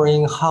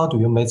wondering how do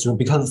you make drawing?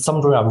 Because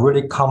some drawing are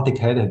really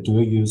complicated. Do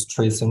you use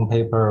tracing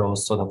paper or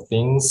sort of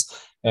things?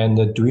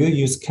 And do you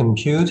use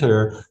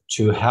computer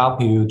to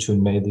help you to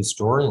make this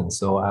drawing?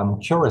 So I'm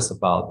curious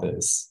about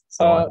this.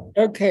 So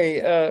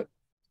okay.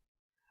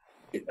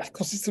 Of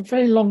course, it's a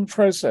very long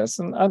process,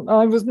 and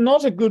I was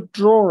not a good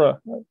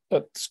drawer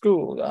at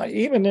school.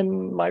 Even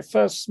in my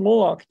first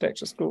small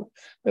architecture school,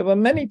 there were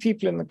many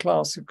people in the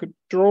class who could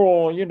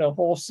draw,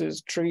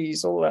 horses,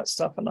 trees, all that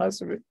stuff, and I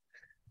was a bit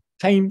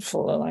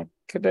painful, and I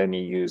could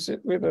only use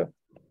it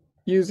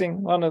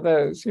using one of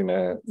those,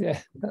 yeah,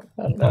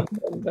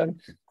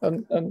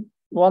 and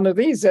one of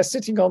these they're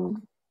sitting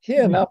on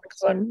here now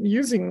because I'm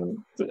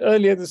using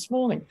earlier this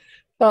morning.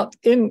 But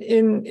in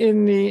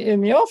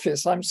the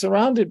office, I'm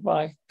surrounded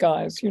by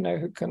guys, who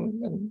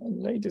can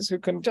and ladies who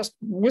can just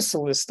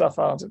whistle this stuff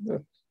out at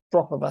the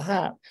drop of a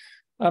hat.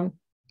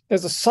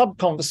 There's a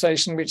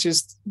sub-conversation, which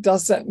is,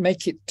 does that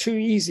make it too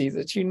easy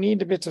that you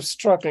need a bit of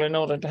struggle in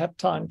order to have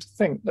time to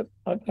think? But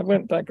I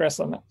won't digress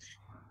on that.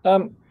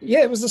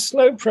 Yeah, it was a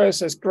slow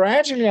process.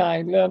 Gradually,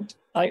 I learned.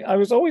 I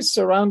was always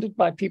surrounded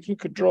by people who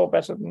could draw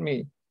better than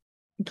me,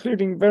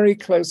 including very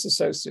close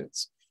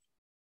associates.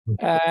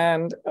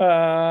 And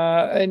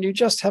you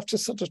just have to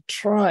sort of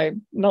try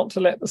not to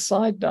let the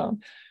side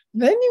down.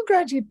 Then you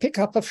gradually pick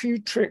up a few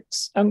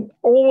tricks, and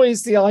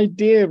always the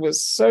idea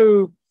was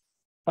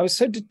I was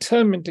so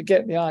determined to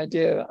get the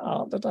idea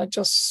out that I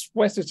just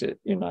sweated it.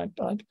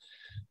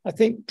 I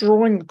think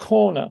drawing the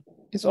corner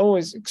is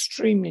always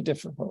extremely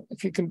difficult.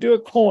 If you can do a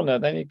corner,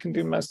 then you can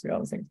do most of the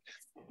other things.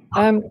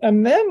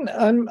 And then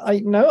I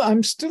know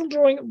I'm still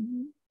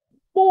drawing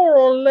more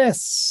or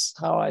less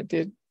how I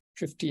did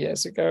 50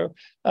 years ago.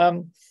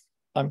 I'm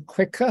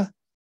quicker.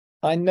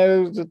 I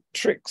know the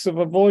tricks of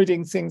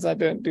avoiding things I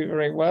don't do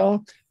very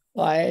well.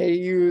 I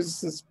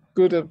use as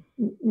good of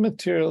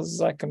materials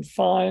as I can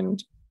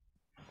find,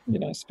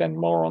 spend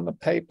more on the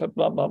paper,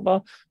 blah, blah,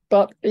 blah.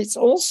 But it's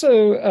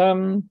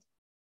also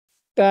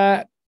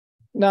that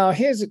now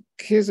here's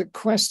a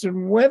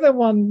question, whether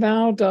one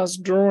now does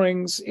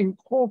drawings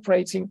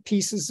incorporating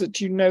pieces that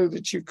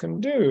that you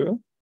can do,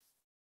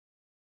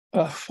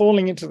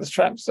 falling into the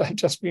traps I've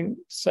just been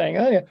saying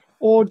earlier,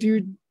 or do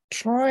you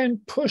try and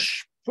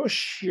push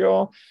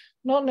your,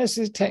 not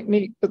necessarily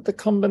technique, but the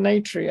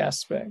combinatory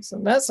aspects?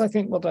 And that's, I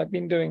think, what I've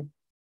been doing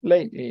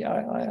lately.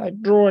 I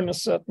draw in a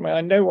certain way.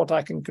 I know what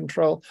I can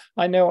control.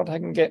 I know what I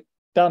can get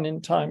done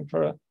in time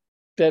for a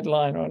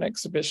deadline or an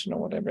exhibition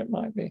or whatever it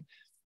might be.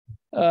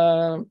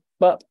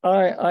 But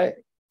the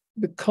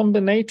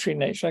combinatory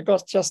nature, I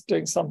got just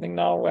doing something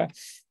now where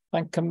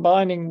I'm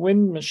combining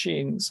wind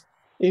machines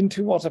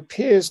into what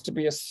appears to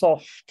be a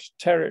soft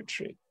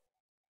territory.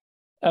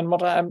 And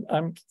what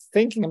I'm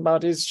thinking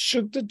about is,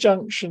 should the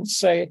junction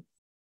say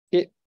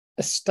it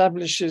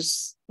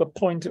establishes the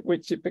point at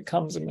which it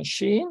becomes a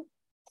machine,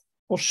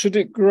 or should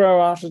it grow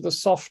out of the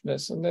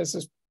softness? And there's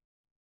this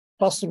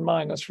plus and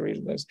minus for each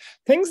of those.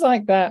 Things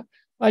like that,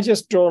 I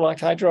just draw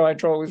like I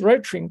draw with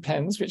rotary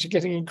pens, which are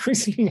getting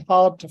increasingly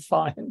hard to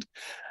find.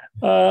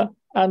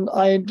 And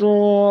I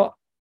draw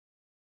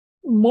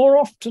more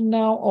often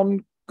now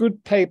on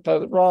good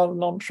paper rather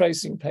than on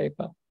tracing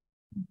paper.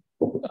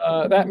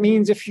 That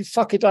means if you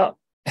fuck it up,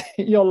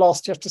 you're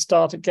lost. You have to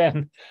start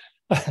again,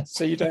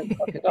 so you don't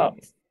fuck it up.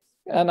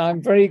 And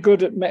I'm very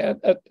good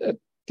at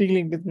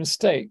dealing with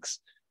mistakes.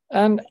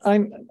 And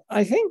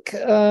I think,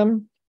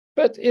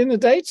 but in the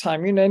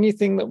daytime,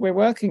 anything that we're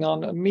working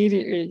on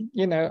immediately,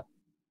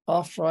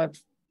 after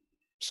I've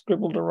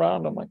scribbled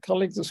around or my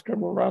colleagues have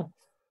scribbled around,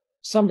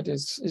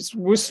 it's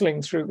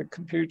whistling through the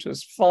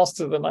computers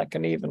faster than I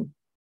can even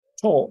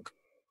talk.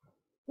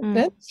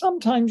 Then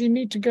sometimes you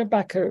need to go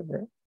back over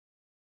it.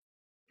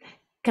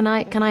 Can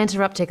I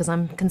interrupt here, because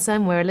I'm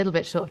concerned we're a little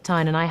bit short of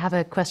time, and I have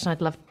a question I'd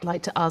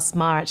like to ask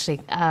Ma, actually,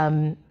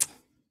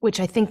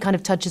 which I think kind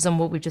of touches on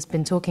what we've just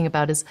been talking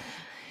about, is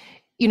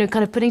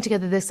kind of putting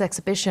together this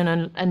exhibition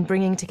and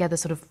bringing together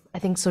sort of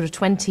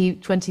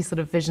 20 sort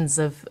of visions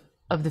of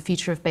the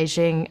future of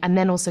Beijing, and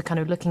then also kind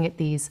of looking at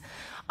these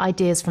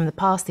ideas from the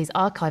past, these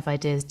archive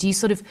ideas. Do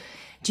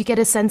you get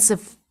a sense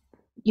of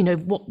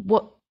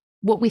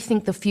what we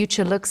think the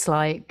future looks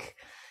like?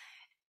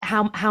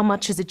 How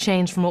much has it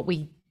changed from what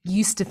we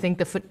used to think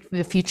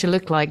the future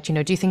looked like? Do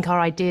you think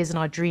our ideas and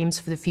our dreams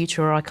for the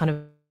future, or our kind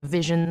of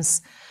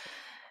visions,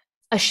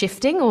 are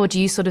shifting, or do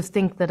you sort of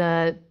think that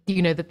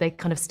that they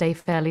kind of stay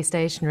fairly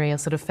stationary, or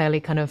sort of fairly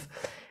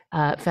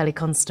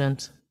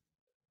constant?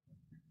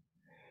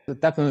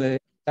 Definitely,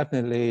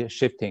 definitely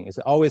shifting. It's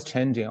always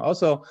changing.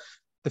 Also,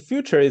 the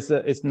future is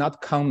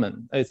not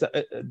common. It's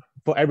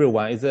for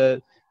everyone.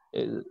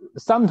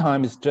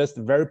 Sometimes it's just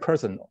very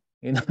personal.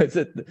 You know,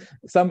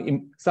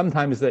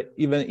 sometimes it's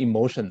even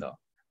emotional.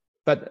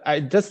 But I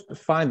just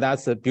find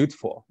that's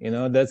beautiful. You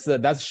know,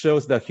 that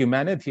shows the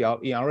humanity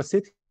in our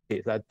cities,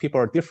 that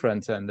people are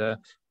different and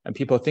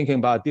people thinking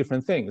about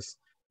different things.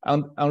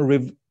 On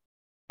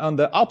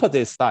the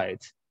opposite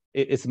side,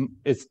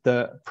 it's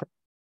the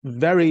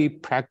very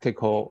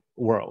practical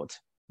world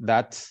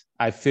that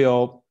I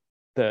feel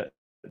the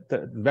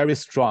very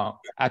strong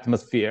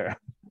atmosphere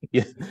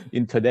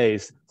in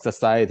today's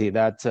society,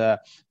 that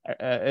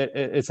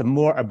it's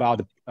more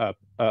about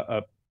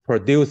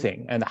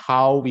producing and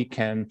how we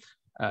can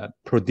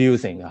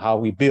producing, how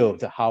we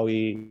build, how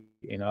we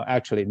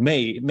actually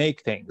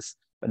make things,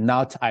 but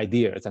not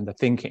ideas and the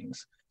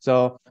thinkings.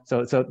 So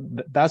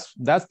that's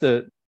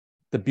the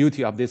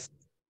beauty of this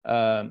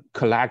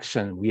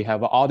collection. We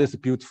have all these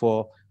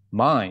beautiful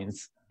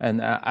minds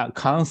and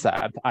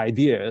concept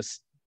ideas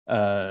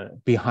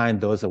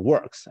behind those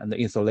works and the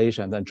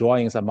installations and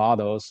drawings and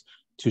models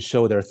to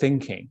show their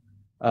thinking.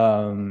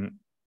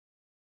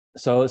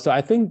 So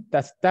I think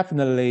that's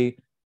definitely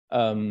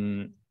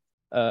give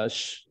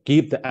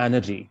the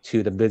energy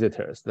to the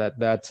visitors,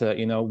 that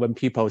when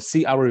people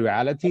see our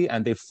reality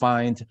and they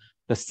find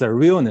the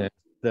surrealness,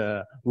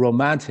 the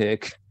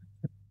romantic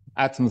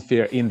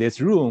atmosphere in this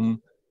room,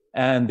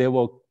 and they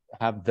will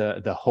have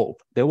the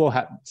hope. They will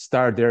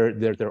start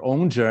their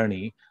own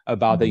journey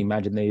about the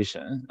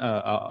imagination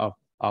of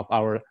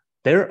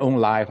their own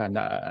life and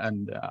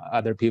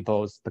other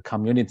people's, the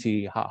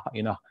community,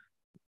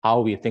 how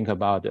we think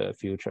about the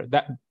future.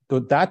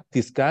 That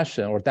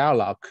discussion or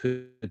dialogue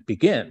could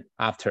begin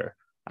after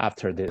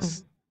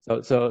this.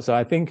 So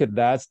I think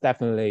that's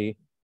definitely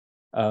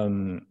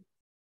our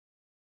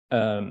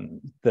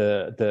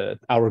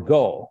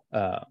goal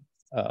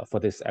for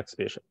this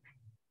exhibition.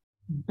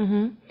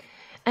 Mm-hmm.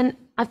 And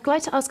I'd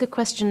like to ask a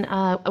question.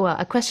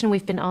 A question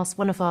we've been asked.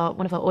 One of our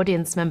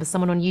audience members,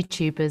 someone on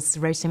YouTube, has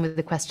wrote in with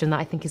a question that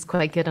I think is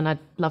quite good, and I'd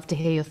love to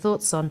hear your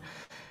thoughts on.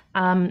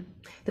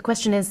 The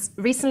question is: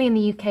 recently in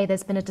the UK,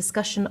 there's been a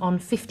discussion on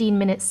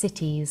 15-minute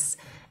cities,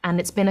 and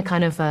it's been a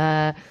kind of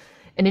an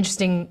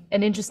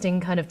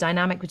interesting kind of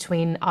dynamic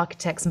between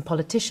architects and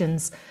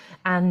politicians.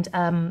 And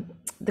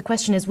the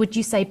question is: would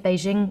you say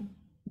Beijing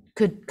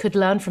could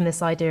learn from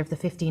this idea of the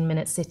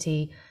 15-minute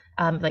city?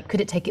 Could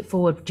it take it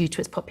forward due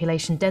to its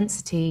population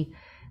density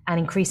and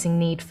increasing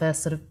need for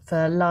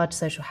large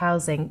social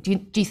housing? Do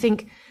you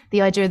think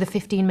the idea of the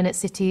 15-minute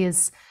city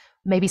is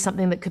maybe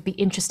something that could be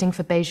interesting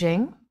for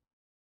Beijing?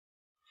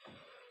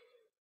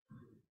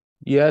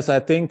 Yes, I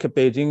think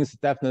Beijing is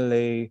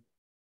definitely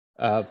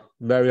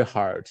very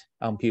hard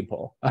on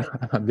people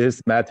on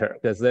this matter,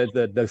 because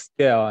the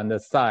scale and the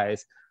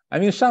size. I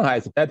mean, Shanghai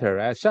is better,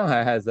 right?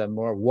 Shanghai has a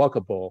more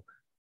walkable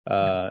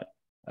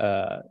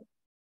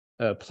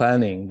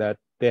planning, that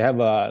they have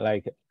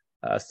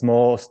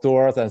small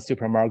stores and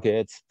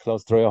supermarkets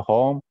close to your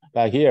home.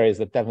 But here is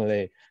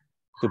definitely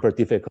super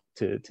difficult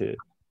to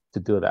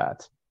do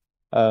that.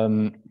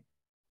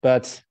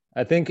 But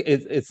I think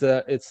it's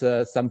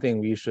something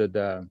we should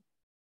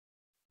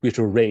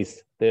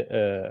raise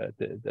the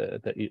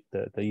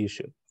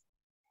issue.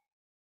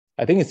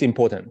 I think it's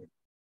important.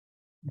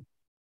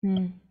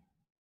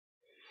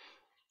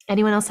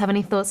 Anyone else have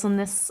any thoughts on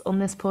this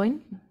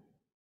point?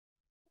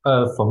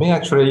 For me,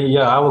 actually,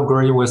 yeah, I would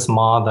agree with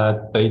Ma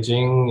that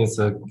Beijing is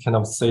a kind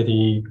of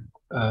city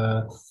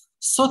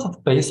sort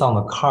of based on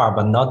the car,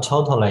 but not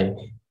totally.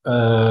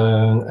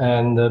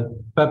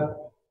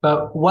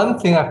 But one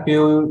thing I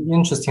feel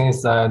interesting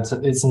is that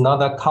it's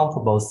not a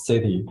comfortable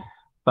city,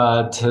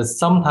 but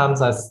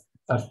sometimes I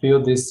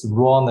feel this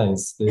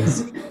rawness,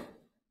 this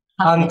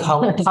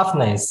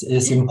toughness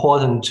is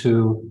important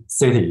to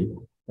city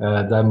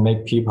that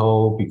make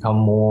people become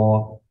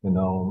more,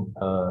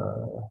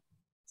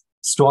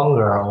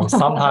 stronger, or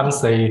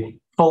sometimes they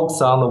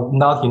focus on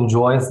not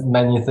enjoying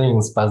many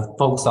things, but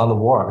focus on the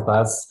work.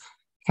 That's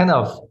kind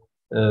of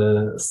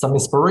some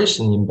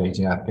inspiration in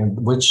Beijing, I think,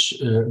 which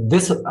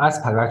this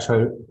aspect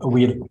actually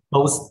we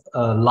both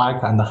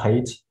like and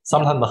hate.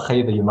 Sometimes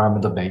hate the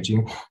environment of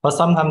Beijing, but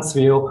sometimes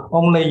feel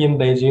only in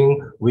Beijing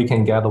we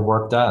can get the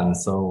work done.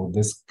 So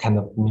this kind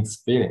of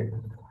mixed feeling.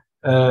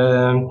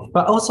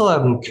 But also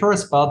I'm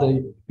curious about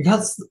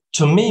because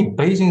to me,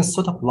 Beijing is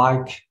sort of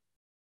like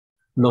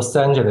Los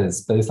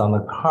Angeles based on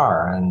the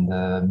car, and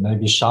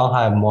maybe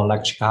Shanghai more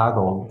like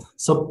Chicago.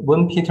 So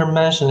when Peter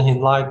mentioned he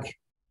liked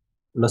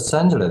Los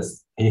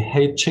Angeles, he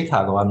hates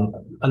Chicago, I'm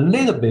a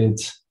little bit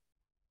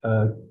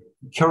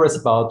curious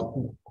about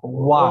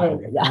why.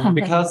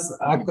 Because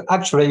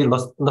actually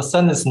Los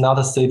Angeles is not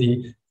a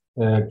city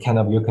you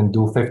can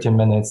do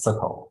 15-minute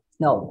circle.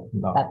 No,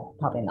 that's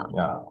probably not.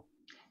 Yeah.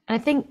 And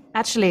I think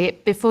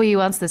actually, before you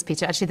answer this,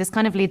 Peter, actually this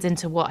kind of leads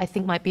into what I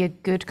think might be a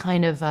good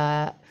kind of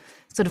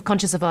sort of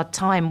conscious of our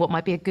time, what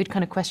might be a good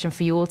kind of question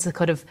for you all to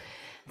kind of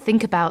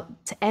think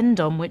about to end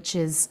on, which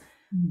is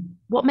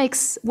what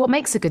makes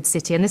a good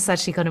city? And this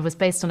actually kind of was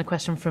based on a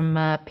question from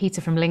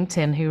Peter from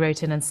LinkedIn, who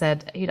wrote in and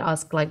said he'd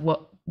ask, like,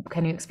 what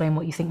can you explain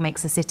what you think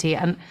makes a city?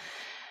 And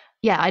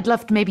yeah, I'd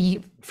love to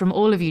maybe from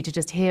all of you to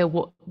just hear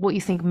what you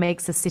think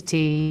makes a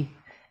city,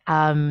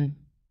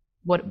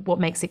 what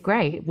makes it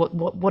great.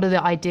 What are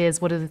the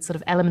ideas? What are the sort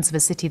of elements of a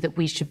city that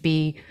we should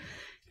be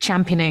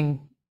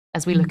championing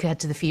as we look ahead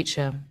to the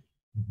future?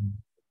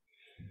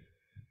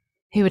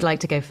 Who would like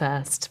to go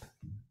first?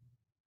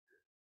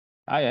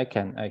 I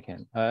can.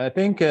 I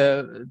think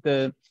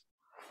the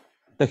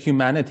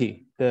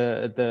humanity,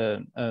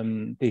 the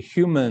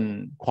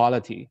human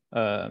quality,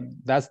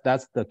 that's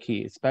the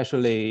key,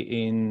 especially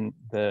in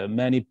the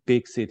many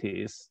big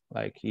cities,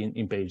 like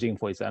in Beijing,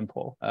 for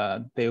example.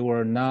 They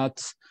were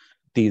not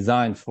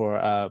designed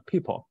for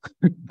people.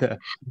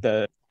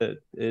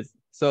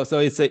 So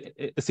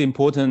it's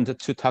important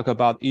to talk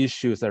about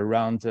issues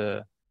around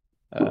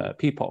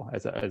people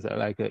as a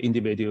like an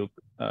individual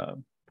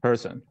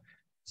person.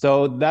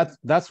 So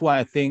that's why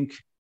I think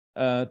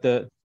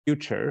the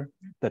future,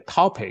 the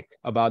topic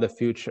about the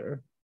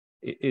future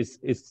is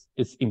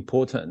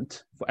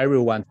important for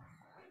everyone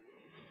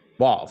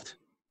involved.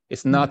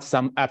 It's not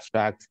some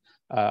abstract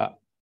like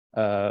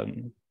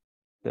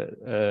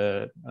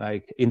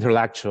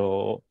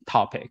intellectual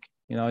topic.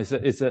 You know,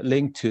 it's a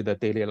link to the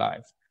daily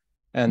life,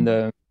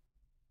 and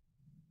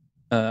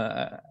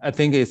I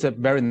think it's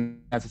very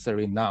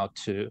necessary now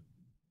to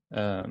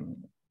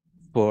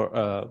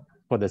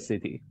for the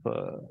city,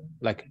 for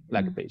like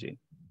Beijing.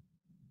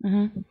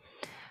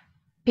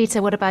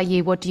 Peter, what about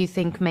you? What do you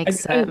think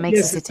makes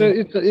a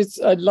city?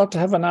 I'd love to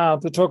have an hour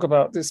to talk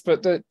about this,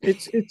 but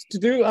it's to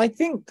do. I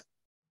think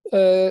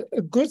a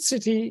good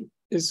city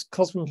is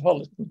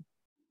cosmopolitan.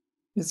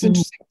 It's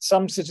interesting.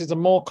 Some cities are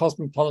more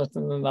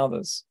cosmopolitan than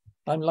others.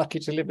 I'm lucky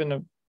to live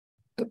in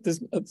at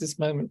this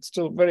moment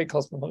still very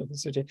cosmopolitan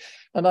city,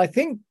 and I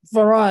think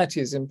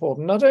variety is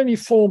important. Not only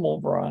formal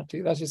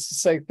variety, that is to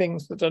say,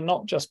 things that are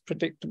not just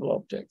predictable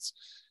objects,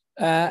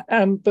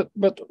 but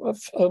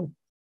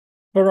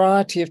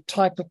variety of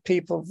type of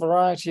people,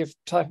 variety of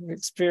type of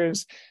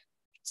experience,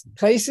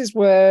 places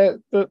where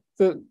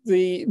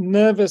the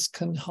nervous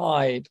can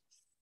hide,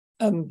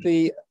 and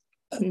the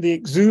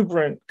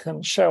exuberant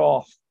can show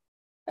off,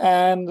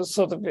 and the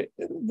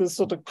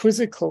sort of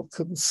quizzical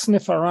can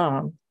sniff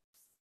around,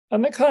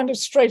 and the kind of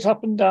straight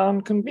up and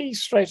down can be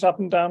straight up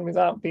and down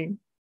without being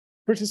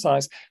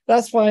criticized.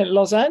 That's why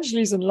Los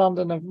Angeles and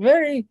London are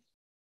very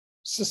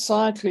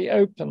societally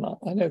open.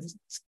 I know it's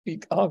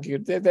being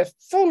argued. They're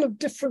full of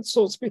different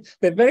sorts of people.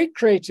 They're very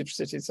creative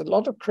cities, a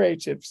lot of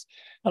creatives,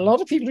 a lot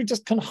of people who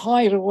just can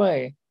hide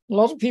away. A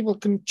lot of people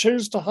can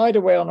choose to hide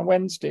away on a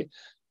Wednesday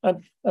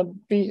and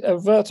be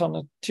overt on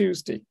a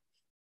Tuesday.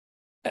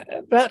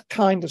 That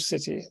kind of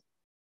city.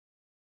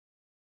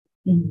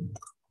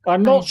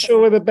 I'm not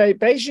sure whether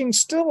Beijing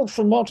still,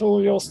 from what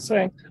all you're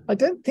saying, I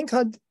don't think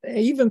I'd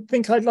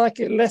like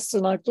it less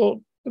than I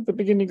thought at the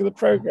beginning of the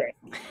program.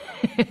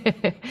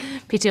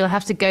 Peter, you'll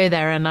have to go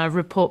there and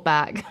report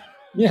back.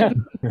 Yeah.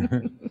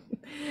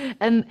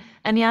 And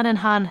Jan and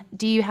Han,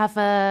 do you have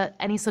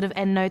any sort of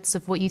end notes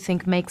of what you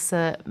think makes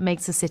a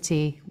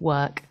city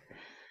work?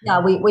 Yeah,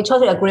 we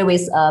totally agree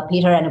with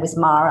Peter and with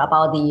Mar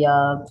about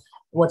the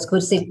what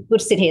good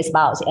city is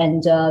about.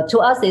 And to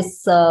us,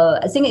 it's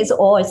I think it's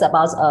always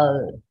about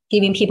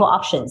giving people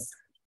options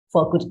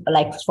for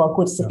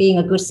being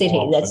a good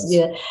city.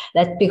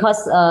 That's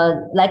because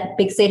like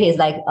big cities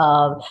like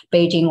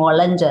Beijing or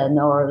London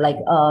or like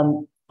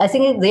I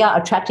think they are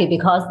attractive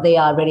because they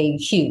are really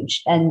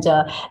huge, and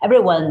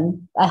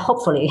everyone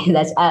hopefully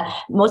that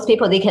most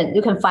people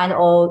you can find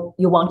all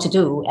you want to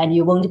do, and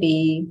you won't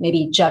be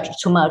maybe judged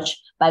too much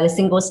by the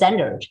single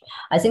standard.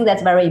 I think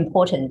that's very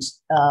important.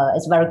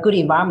 It's a very good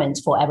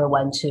environment for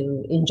everyone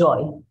to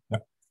enjoy.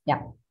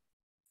 Yeah.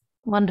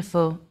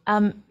 Wonderful.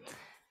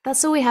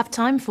 That's all we have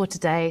time for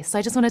today. So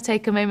I just want to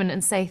take a moment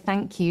and say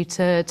thank you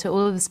to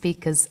all of the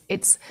speakers.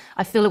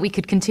 I feel that we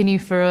could continue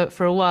for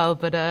a while,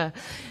 but I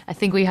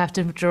think we have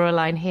to draw a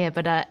line here.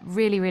 But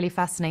really, really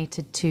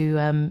fascinated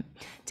to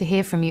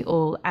hear from you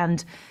all,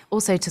 and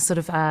also to sort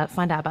of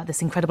find out about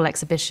this incredible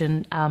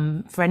exhibition.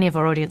 For any of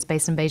our audience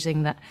based in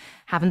Beijing that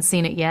haven't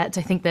seen it yet,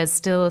 I think there's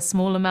still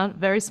a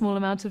very small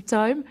amount of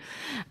time.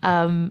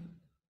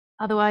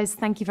 Otherwise,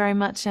 thank you very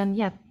much, and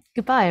yeah,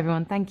 goodbye,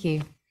 everyone. Thank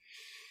you.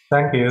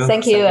 Thank you.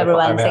 Thank you,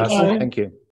 everyone. Thank you.